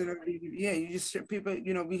heart. You just people,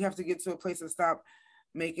 we have to get to a place and stop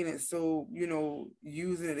making it so,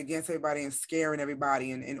 using it against everybody and scaring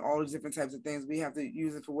everybody and all these different types of things. We have to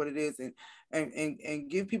use it for what it is and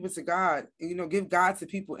give people to God, give God to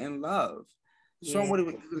people in love. Show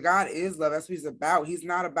them God is love. That's what he's about. He's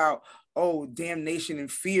not about, damnation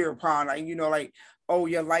and fear upon,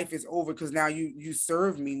 your life is over because now you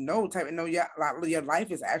serve me. No, your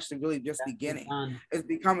life is actually really just beginning. It's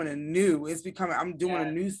becoming I'm doing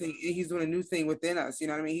a new thing. He's doing a new thing within us. You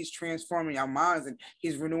know what I mean? He's transforming our minds and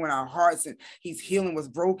he's renewing our hearts and he's healing what's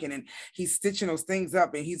broken and he's stitching those things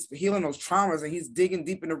up and he's healing those traumas and he's digging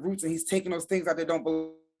deep in the roots and he's taking those things out that don't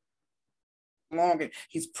belong. And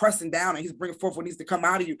he's pressing down and he's bringing forth what needs to come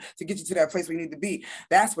out of you to get you to that place where you need to be.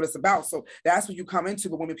 That's what it's about. So that's what you come into.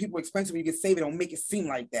 But when people explain to me you get saved, they don't make it seem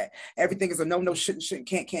like that. Everything is a no, shouldn't,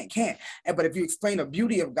 can't. But if you explain the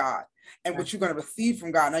beauty of God and what you're going to receive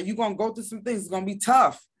from God, now you're going to go through some things. It's going to be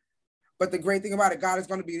tough. But the great thing about it, God is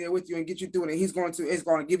going to be there with you and get you through it. And it's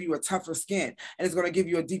going to give you a tougher skin. And it's going to give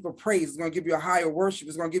you a deeper praise. It's going to give you a higher worship.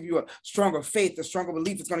 It's going to give you a stronger faith, a stronger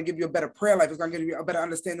belief. It's going to give you a better prayer life. It's going to give you a better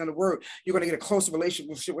understanding of the word. You're going to get a closer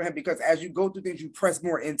relationship with him because as you go through things, you press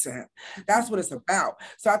more into him. That's what it's about.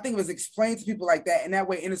 So I think it was explained to people like that in that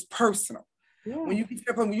way. And it's personal. Yeah. When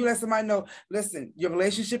you let somebody know, listen, your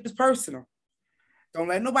relationship is personal. Don't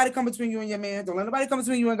let nobody come between you and your man. Don't let nobody come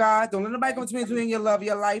between you and God. Don't let nobody come between you and your love of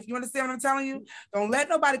your life. You understand what I'm telling you? Don't let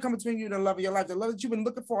nobody come between you and the love of your life. The love that you've been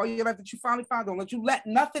looking for all your life that you finally found. Don't let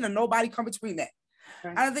nothing and nobody come between that.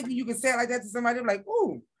 Right. I don't think you can say it like that to somebody. They're like,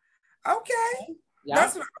 ooh, okay. Yep.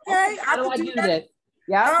 That's okay. How do I do that?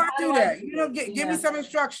 Yeah, how do I do that? Give me some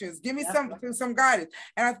instructions. Give me some guidance.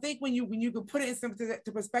 And I think when you can put it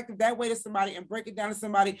into perspective that way to somebody and break it down to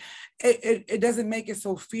somebody, it doesn't make it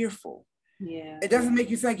so fearful. Yeah. It doesn't make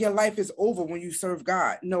you think your life is over when you serve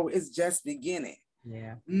God. No, it's just beginning.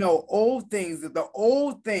 Yeah. No, old things are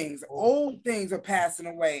passing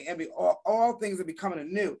away and all things are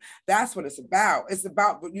becoming new. That's what it's about. It's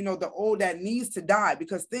about, the old that needs to die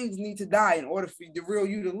because things need to die in order for the real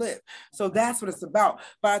you to live. So that's what it's about.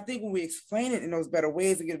 But I think when we explain it in those better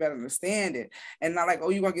ways and get a better understanding and not like,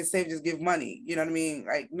 you're going to get saved, just give money. You know what I mean?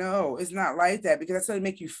 Like, no, it's not like that because that's how it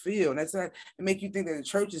make you feel. That's how it make you think that the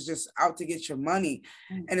church is just out to get your money.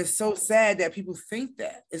 And it's so sad that people think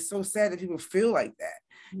that. It's so sad that people feel like that,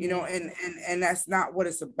 and that's not what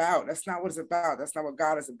it's about. That's not what it's about. That's not what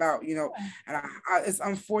God is about, and it's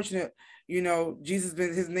unfortunate, Jesus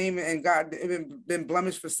been his name and God been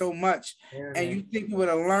blemished for so much. Yeah, and you think we would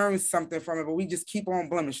have learned something from it, but we just keep on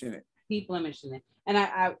blemishing it.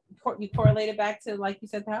 And you correlate it back to, like you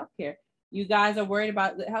said, the healthcare. You guys are worried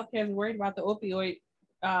about the healthcare is worried about the opioid,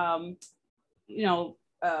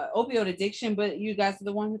 opioid addiction, but you guys are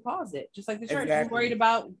the one who caused it. Just like the church, you're worried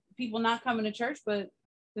about people not coming to church, but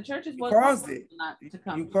the church is what caused it not to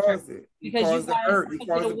come. You caused it because you guys took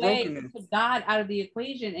it away, took God out of the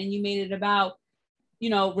equation, and you made it about,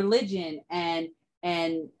 religion and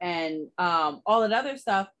all that other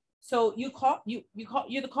stuff. So you're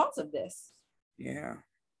the cause of this. Yeah,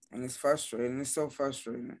 and it's frustrating. It's so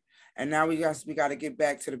frustrating. And now we got to get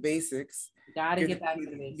back to the basics. Get back to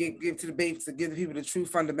the basics. Give to the basics. Give the people the true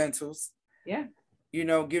fundamentals. Yeah.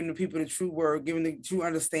 Giving the people the true word, giving the true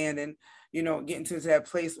understanding. Getting to that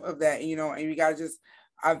place of that. And you got to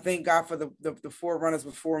I thank God for the forerunners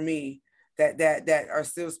before me that are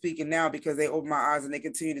still speaking now because they open my eyes and they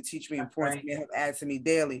continue to teach me and point to me and help add to me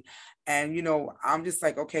daily. And I'm just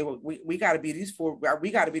like, okay, well, we got to be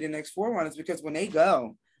we got to be the next forerunners because when they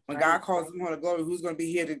go, When God calls them on the glory, who's going to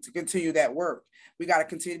be here to continue that work? We got to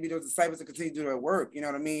continue to be those disciples to continue to do their work. You know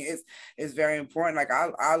what I mean? It's very important. Like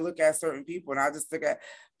I look at certain people and I just look at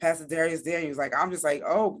Pastor Darius Daniels. Like, I'm just like,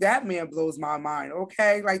 oh, that man blows my mind.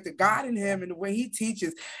 Okay. Like the God in him and the way he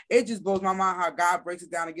teaches, it just blows my mind how God breaks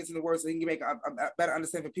it down and gets in the word so he can make a better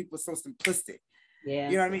understanding for people. So simplistic. Yeah.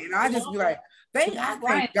 You know what I mean? And I just be like, thank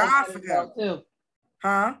God for him. Too.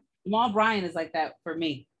 Huh? Jamal Bryant is like that for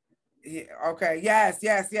me. Yeah, okay. Yes.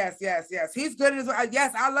 He's good as well.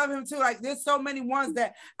 Yes, I love him too. Like there's so many ones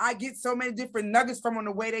that I get so many different nuggets from on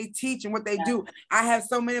the way they teach and what they do. I have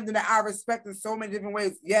so many of them that I respect in so many different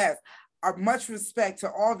ways. Yes. Much respect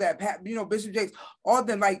to all that. You know, Bishop Jakes, all of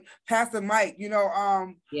them, like Pastor Mike, you know,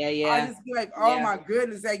 I just be like, oh my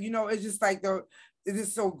goodness, like, you know, it's just like it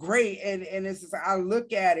is so great. And it's just, I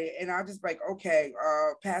look at it and I just like, okay,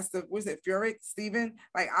 Pastor, what's it, Furick, Stephen?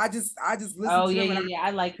 Like, I just listen to him.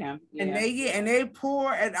 I like him. Yeah. And they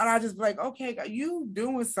pour, and I just be like, okay, you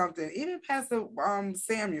doing something. Even Pastor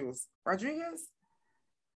Samuels Rodriguez.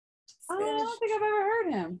 I don't think I've ever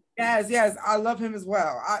heard him. Yes, I love him as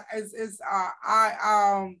well.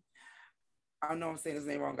 I know I'm saying his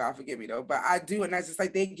name wrong, God forgive me though, but I do, and that's just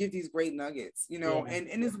like they give these great nuggets, you know, and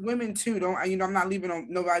it's women too. I'm not leaving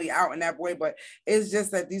nobody out in that way, but it's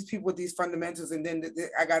just that these people with these fundamentals, and then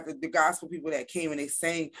I got the gospel people that came and they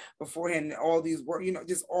sang beforehand, and all these work, you know,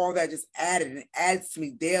 just all that just added and adds to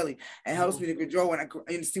me daily and helps me to grow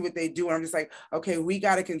and see what they do, and I'm just like, okay, we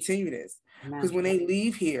got to continue this because when they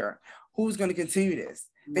leave here, who's going to continue this?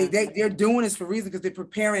 They're doing this for a reason because they're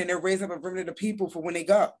preparing and they're raising up a remnant of people for when they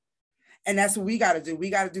go. And that's what we got to do.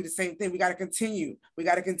 We got to do the same thing. We got to continue. We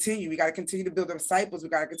got to continue to build disciples. We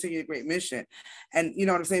got to continue the great mission. And you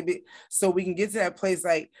know what I'm saying? So we can get to that place,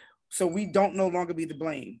 like, so we don't no longer be the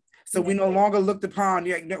blame. So we no longer looked upon,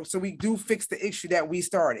 so we do fix the issue that we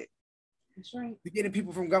started. That's right. Getting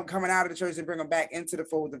people from coming out of the church and bring them back into the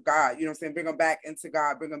fold of God. You know what I'm saying? Bring them back into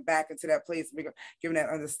God, bring them back into that place, giving that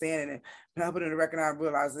understanding and helping them to recognize,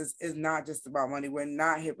 realize this is not just about money. We're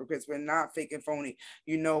not hypocrites. We're not fake and phony.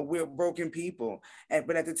 You know, we're broken people.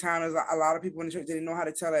 But at the time, there's a lot of people in the church didn't know how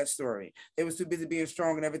to tell that story. They were too busy being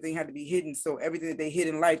strong and everything had to be hidden. So everything that they hid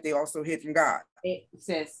in life, they also hid from God. It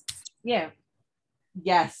says,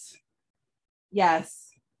 yes.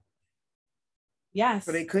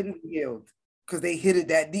 So they couldn't be healed because they hid it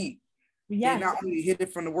that deep. They not only hid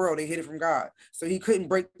it from the world, they hid it from God. So he couldn't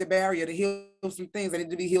break the barrier to heal some things that need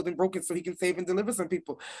to be healed and broken so he can save and deliver some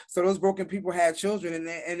people. So those broken people had children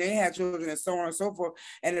and they had children and so on and so forth.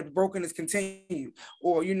 And the brokenness continued.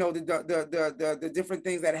 Or, you know, the different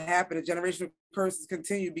things that happened, the generational curses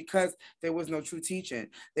continued because there was no true teaching.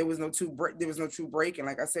 There was no true breaking.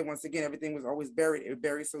 Like I said, once again, everything was always buried. It was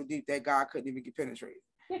buried so deep that God couldn't even get penetrated.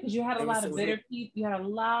 Yeah, because you had a lot of bitter people. You had a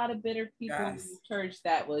lot of bitter people in the church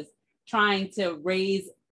that was trying to raise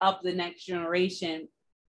up the next generation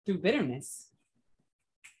through bitterness.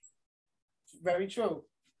 Very true.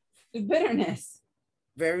 Through bitterness.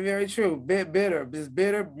 Very, very true. Bitter. Just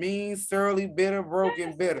bitter, mean, surly, bitter,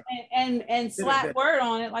 broken, bitter. And slap word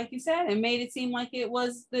on it, like you said, and made it seem like it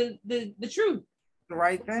was the truth. The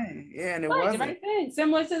right thing. Yeah, and it wasn't. The right thing.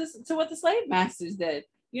 Similar to what the slave masters did.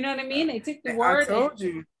 You know what I mean? They took the word. I told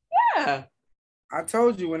you. Yeah. I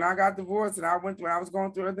told you when I got divorced and when I was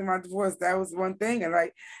going through my divorce, that was one thing. And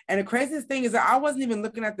the craziest thing is that I wasn't even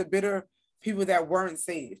looking at the bitter people that weren't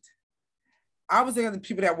saved. I was looking at the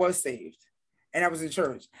people that was saved. And I was in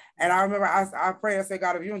church. And I remember I prayed, I said,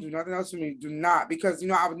 God, if you don't do nothing else for me, do not. Because, you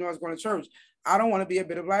know, I knew I was going to church. I don't want to be a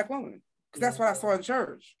bitter Black woman. Because that's what I saw in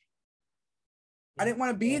church. I didn't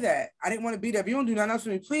want to be that. I didn't want to be that. If you don't do nothing else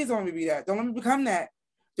for me, please don't let me be that. Don't let me become that.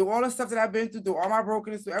 Through all the stuff that I've been through all my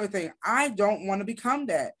brokenness, through everything, I don't want to become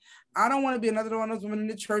that. I don't want to be another one of those women in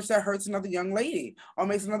the church that hurts another young lady or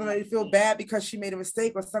makes another lady feel bad because she made a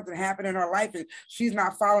mistake or something happened in her life and she's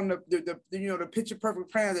not following the picture perfect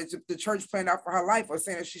plan that the church planned out for her life, or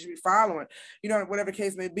saying that she should be following, you know, whatever the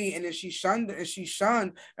case may be. And then she's shunned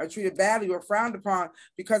or treated badly or frowned upon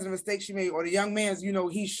because of the mistake she made, or the young man's, you know,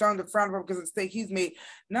 he's shunned or frowned upon because of the mistake he's made.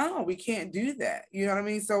 No, we can't do that. You know what I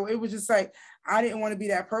mean? So it was just like, I didn't want to be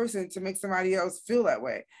that person to make somebody else feel that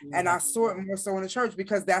way. Mm-hmm. And I saw it more so in the church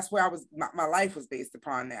because that's where my life was based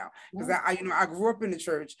upon now. Because I grew up in the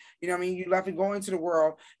church, you know what I mean? You left and go into the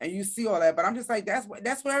world and you see all that. But I'm just like, that's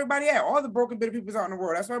where everybody at. All the broken, bitter people out in the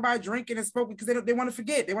world. That's where everybody drinking and smoking because they want to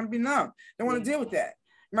forget. They want to be numb. They want to deal with that.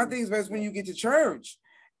 My thing is when you get to church,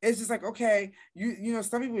 it's just like, okay, you know,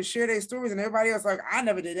 some people share their stories and everybody else like, I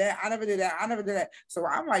never did that. I never did that. So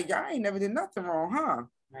I'm like, y'all ain't never did nothing wrong, huh?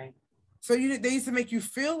 Right. So they used to make you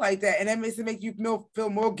feel like that, and that makes it make you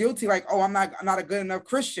feel more guilty, like, oh, I'm not a good enough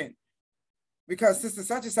Christian, because sister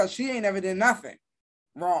such and such, she ain't ever did nothing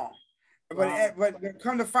wrong. But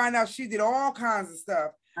come to find out, she did all kinds of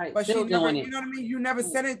stuff. Right. But she Still never, doing you it. know what I mean? You never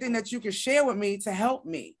said anything that you could share with me to help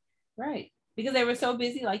me. Right. Because they were so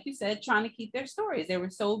busy, like you said, trying to keep their stories. They were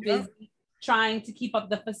so busy trying to keep up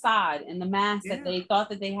the facade and the mask that they thought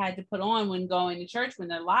that they had to put on when going to church, when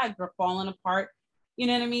their lives were falling apart. You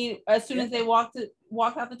know what I mean? As soon as they walked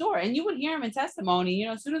out the door, and you would hear them in testimony, you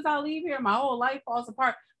know, as soon as I leave here, my whole life falls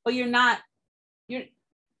apart. But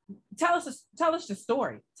tell us the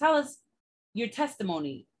story. Tell us your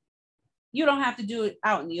testimony. You don't have to do it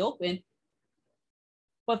out in the open,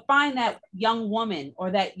 but find that young woman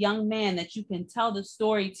or that young man that you can tell the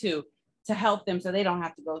story to help them so they don't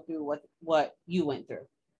have to go through what you went through.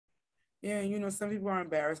 Yeah, you know, some people are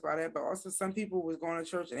embarrassed by that, but also some people was going to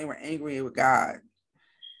church and they were angry with God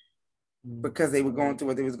because they were going through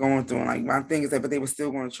what they was going through. And like my thing is that, but they were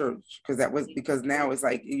still going to church because now it's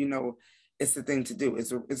like, you know, it's the thing to do.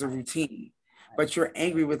 It's a routine. But you're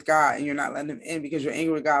angry with God and you're not letting him in because you're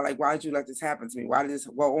angry with God. Like, why did you let this happen to me? Why did this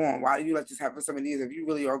go on? Why did you let this happen to some of these? If you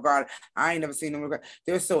really are God, I ain't never seen them.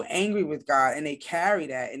 They're so angry with God and they carry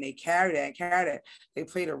that and they carry that and carry that. They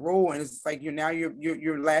played a role and it's like you're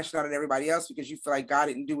lashing out at everybody else because you feel like God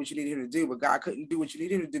didn't do what you needed him to do, but God couldn't do what you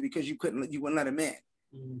needed him to do because you wouldn't let him in.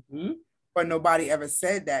 Mm-hmm. But nobody ever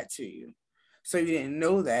said that to you. So you didn't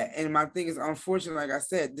know that. And my thing is, unfortunately, like I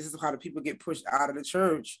said, this is how the people get pushed out of the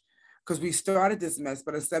church. Because we started this mess,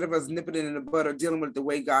 but instead of us nipping it in the bud or dealing with it the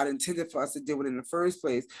way God intended for us to deal with it in the first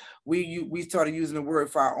place, we started using the word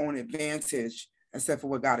for our own advantage instead for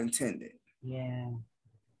what God intended. Yeah.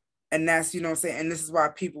 And that's, you know what I'm saying? And this is why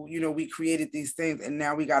people, you know, we created these things and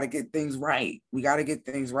now we got to get things right. We got to get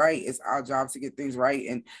things right. It's our job to get things right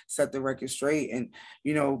and set the record straight and,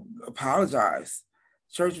 you know, apologize.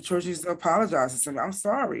 Church needs to apologize to somebody. I'm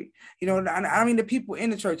sorry. You know, I mean, the people in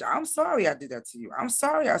the church, I'm sorry I did that to you. I'm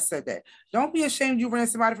sorry I said that. Don't be ashamed you ran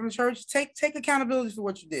somebody from the church. Take accountability for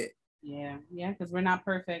what you did. Yeah, because we're not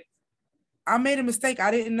perfect. I made a mistake. I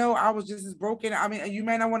didn't know I was just as broken. I mean, you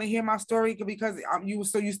may not want to hear my story because you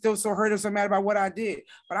still so hurt or so mad about what I did.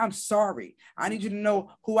 But I'm sorry. I need you to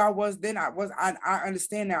know who I was then. I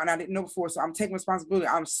understand now, and I didn't know before. So I'm taking responsibility.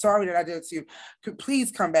 I'm sorry that I did it to you.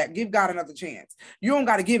 Please come back. Give God another chance. You don't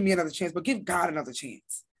got to give me another chance, but give God another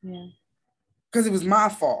chance. Yeah. Because it was my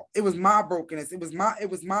fault. It was my brokenness. It was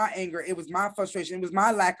my anger. It was my frustration. It was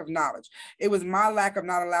my lack of knowledge. It was my lack of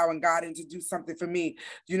not allowing God in to do something for me,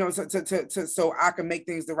 you know, so I can make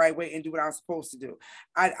things the right way and do what I'm supposed to do.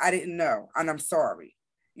 I didn't know, and I'm sorry.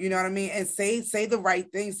 You know what I mean? And say the right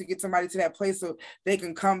things to get somebody to that place so they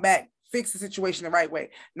can come back, fix the situation the right way,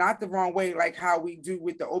 not the wrong way, like how we do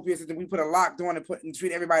with the opioid system. We put a lock on and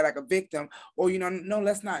treat everybody like a victim, or, you know, no,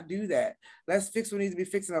 let's not do that. Let's fix what needs to be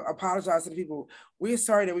fixed and apologize to the people. We're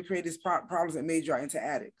sorry that we created these problems that made y'all into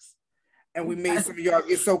addicts. And we made some of y'all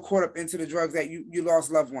get so caught up into the drugs that you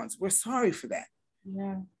lost loved ones. We're sorry for that.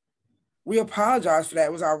 Yeah. We apologize for that.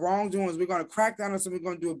 It was our wrongdoings. We're going to crack down on something. We're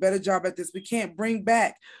going to do a better job at this. We can't bring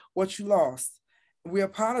back what you lost. We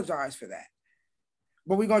apologize for that.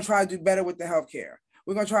 But we're going to try to do better with the healthcare.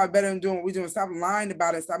 We're going to try better in doing what we're doing. Stop lying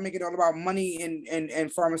about it. Stop making it all about money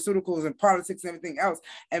and pharmaceuticals and politics and everything else,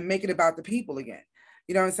 and make it about the people again.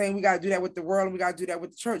 You know what I'm saying? We got to do that with the world, and we got to do that with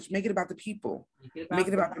the church. Make it about the people. Make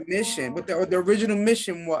it about the mission. What the original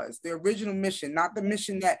mission was. The original mission, not the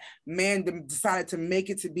mission that man decided to make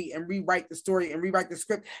it to be and rewrite the story and rewrite the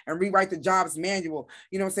script and rewrite the jobs manual,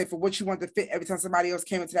 you know what I'm saying, for what you want to fit every time somebody else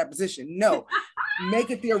came into that position. No, make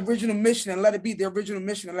it the original mission and let it be the original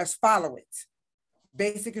mission and let's follow it.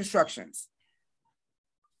 Basic instructions.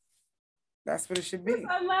 That's what it should be.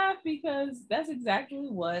 I laugh because that's exactly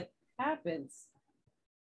what happens.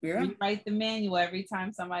 Yeah. Rewrite the manual every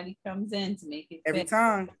time somebody comes in to make it fit. Every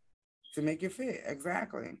time to make it fit.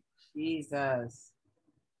 Exactly. Jesus.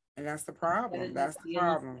 And that's the problem. That's the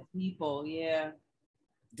problem. People, yeah.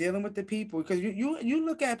 Dealing with the people, because you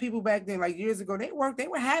look at people back then, like years ago, they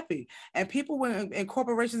were happy, and people went in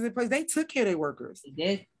corporations in place. They took care of their workers. They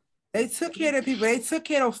did. They took care of people. They took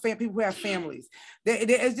care of people who have families.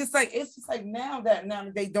 It's just like now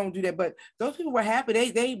they don't do that. But those people were happy.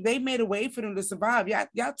 They made a way for them to survive.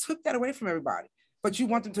 Y'all took that away from everybody. But you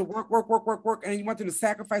want them to work, and you want them to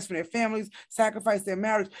sacrifice for their families, sacrifice their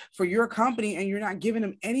marriage for your company, and you're not giving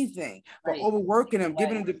them anything. But overworking them,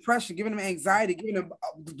 giving them depression, giving them anxiety, giving them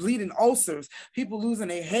bleeding ulcers, people losing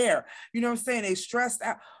their hair. You know what I'm saying? They stressed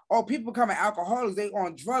out. Or people becoming alcoholics, they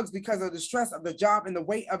on drugs because of the stress of the job and the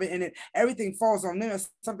weight of it, and everything falls on them. If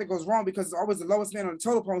something goes wrong, because it's always the lowest man on the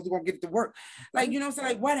total pole who's gonna get it to work. Like, you know what I'm saying?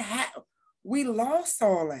 Like, what happened? We lost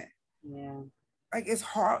all that. Yeah. like it's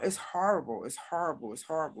hard, it's horrible, it's horrible, it's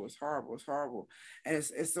horrible, it's horrible, it's horrible, and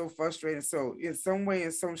it's so frustrating. So in some way,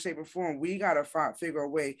 in some shape or form, we gotta figure a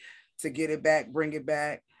way to get it back, bring it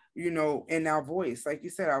back, you know, in our voice. Like you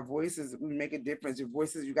said, our voices, we make a difference. Your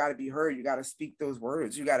voices, you got to be heard. You got to speak those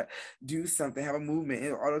words. You got to do something, have a movement.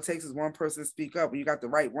 And all it takes is one person to speak up. When you got the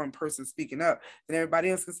right one person speaking up, then everybody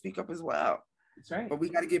else can speak up as well. That's right. But we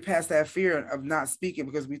got to get past that fear of not speaking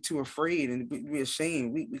because we're too afraid and we're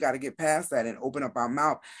ashamed. We got to get past that and open up our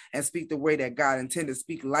mouth and speak the way that God intended.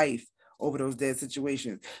 Speak life over those dead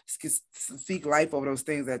situations. Speak life over those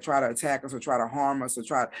things that try to attack us or try to harm us or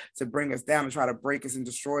try to bring us down and try to break us and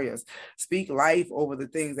destroy us. Speak life over the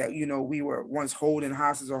things that, you know, we were once holding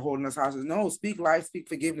hostage or holding us hostage. No, speak life, speak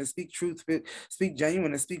forgiveness, speak truth, speak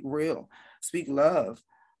genuineness, speak real, speak love.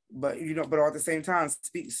 But you know, but all at the same time,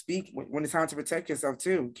 speak when it's time to protect yourself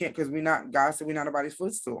too. Can't, because we're not, God said we're not nobody's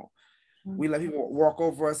footstool. We let people walk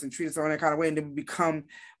over us and treat us in that kind of way, and then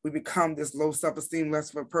we become this low self-esteem,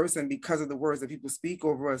 less of a person because of the words that people speak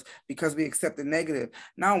over us, because we accept the negative.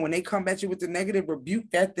 Now, when they come at you with the negative,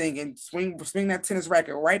 rebuke that thing and swing that tennis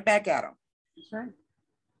racket right back at them. That's right.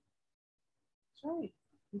 That's right.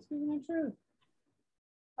 You're speaking the truth.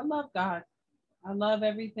 I love God. I love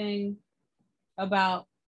everything about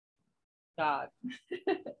God.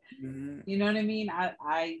 Mm-hmm. You know what I mean?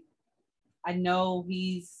 I know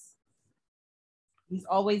he's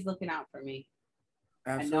always looking out for me.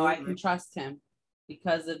 Absolutely. I know I can trust him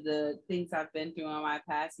because of the things I've been through in my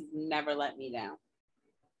past. He's never let me down.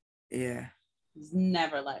 Yeah. He's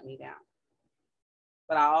never let me down.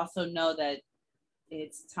 But I also know that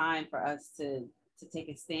it's time for us to take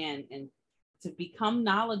a stand and to become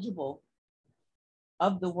knowledgeable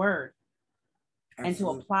of the word. Absolutely. And to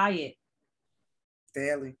apply it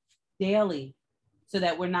daily so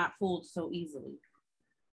that we're not fooled so easily.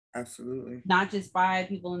 Absolutely. Not just by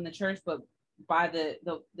people in the church, but by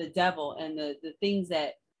the devil and the things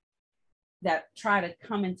that try to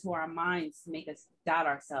come into our minds to make us doubt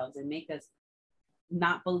ourselves and make us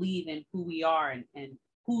not believe in who we are and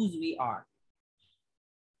whose we are.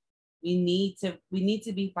 We need to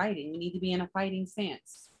be fighting. We need to be in a fighting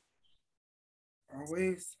stance.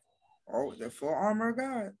 Always. Oh, the full armor of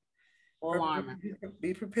God. Full armor.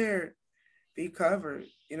 Be prepared. Be covered.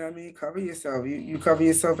 You know what I mean? Cover yourself. You cover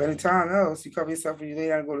yourself anytime else. You cover yourself when you lay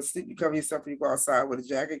down and go to sleep. You cover yourself when you go outside with a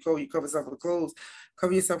jacket, coat. You cover yourself with clothes.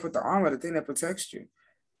 Cover yourself with the armor, the thing that protects you.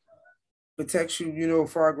 Protects you, you know,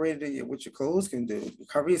 far greater than what your clothes can do.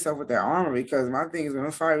 Cover yourself with that armor, because my thing is when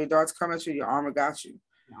the fiery darts come at you, your armor got you.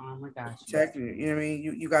 Oh my gosh. Protecting you. You know what I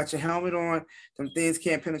mean? You got your helmet on. Them things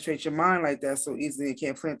can't penetrate your mind like that so easily. It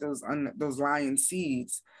can't plant those lying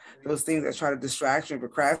seeds, those things that try to distract you and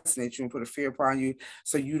procrastinate you and put a fear upon you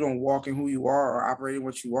so you don't walk in who you are or operate in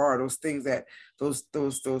what you are. Those things that those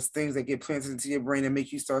things that get planted into your brain and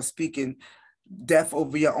make you start speaking death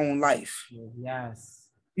over your own life. Yes.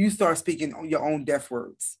 You start speaking your own death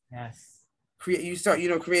words. Yes. You start, you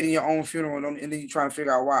know, creating your own funeral, and then you try to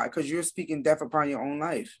figure out why, because you're speaking death upon your own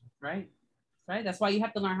life. Right. Right. That's why you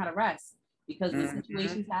have to learn how to rest, because when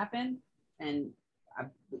situations happen, and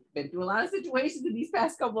I've been through a lot of situations in these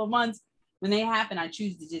past couple of months, when they happen, I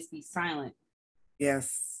choose to just be silent.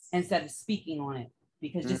 Yes. Instead of speaking on it,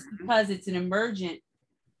 because just because it's an emergent,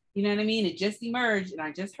 you know what I mean? It just emerged, and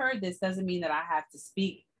I just heard this, doesn't mean that I have to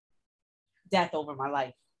speak death over my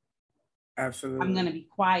life. Absolutely. I'm going to be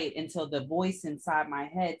quiet until the voice inside my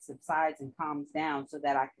head subsides and calms down so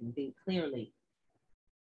that I can think clearly.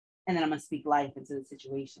 And then I'm going to speak life into the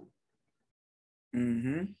situation.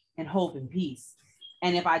 And hope and peace.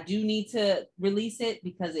 And if I do need to release it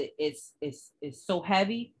because it's so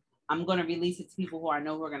heavy, I'm going to release it to people who I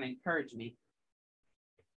know who are going to encourage me.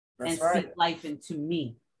 That's and speak life into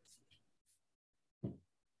me.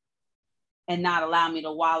 And not allow me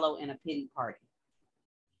to wallow in a pity party.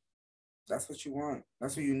 That's what you want.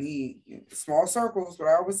 That's what you need. Small circles, but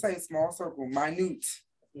I always say small circle, minute.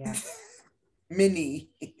 Yeah. Mini.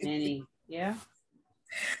 Yeah.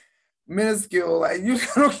 Minuscule. Like you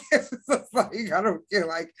don't get like I don't get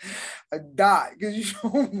like a dot, because you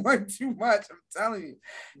don't want too much. I'm telling you.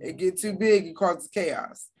 It get too big, it causes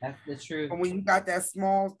chaos. That's the truth. But when you got that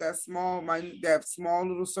small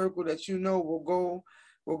little circle that you know will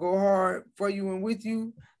go hard for you and with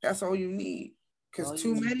you, that's all you need. Because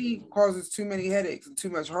too many causes too many headaches and too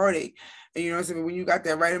much heartache. And you know what I'm saying? When you got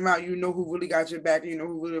that right amount, you know who really got your back. You know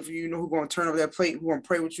who really for you. You know who's going to turn over that plate, who's going to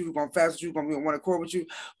pray with you, who's going to fast with you, who's going to want to accord with you,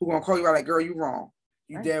 who's going to call you out like, girl, you wrong.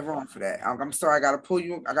 You dead wrong for that. I'm sorry. I got to pull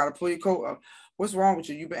your coat up. What's wrong with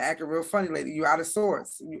you? You've been acting real funny lately. You out of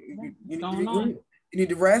sorts. You need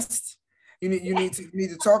to rest. You need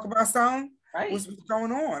to talk about something. Right. What's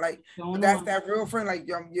going on? Like Going that's on. that real friend. Like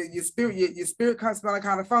your spirit comes smelling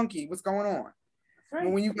kind of funky. What's going on? Right.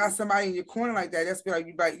 When you got somebody in your corner like that, that's be like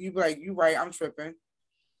you right. I'm tripping.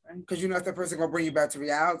 Because you know that person gonna bring you back to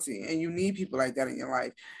reality, and you need people like that in your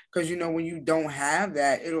life. Because you know when you don't have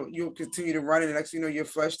that, you'll continue to run, and next you know your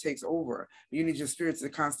flesh takes over. You need your spirit to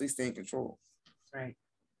constantly stay in control. Right.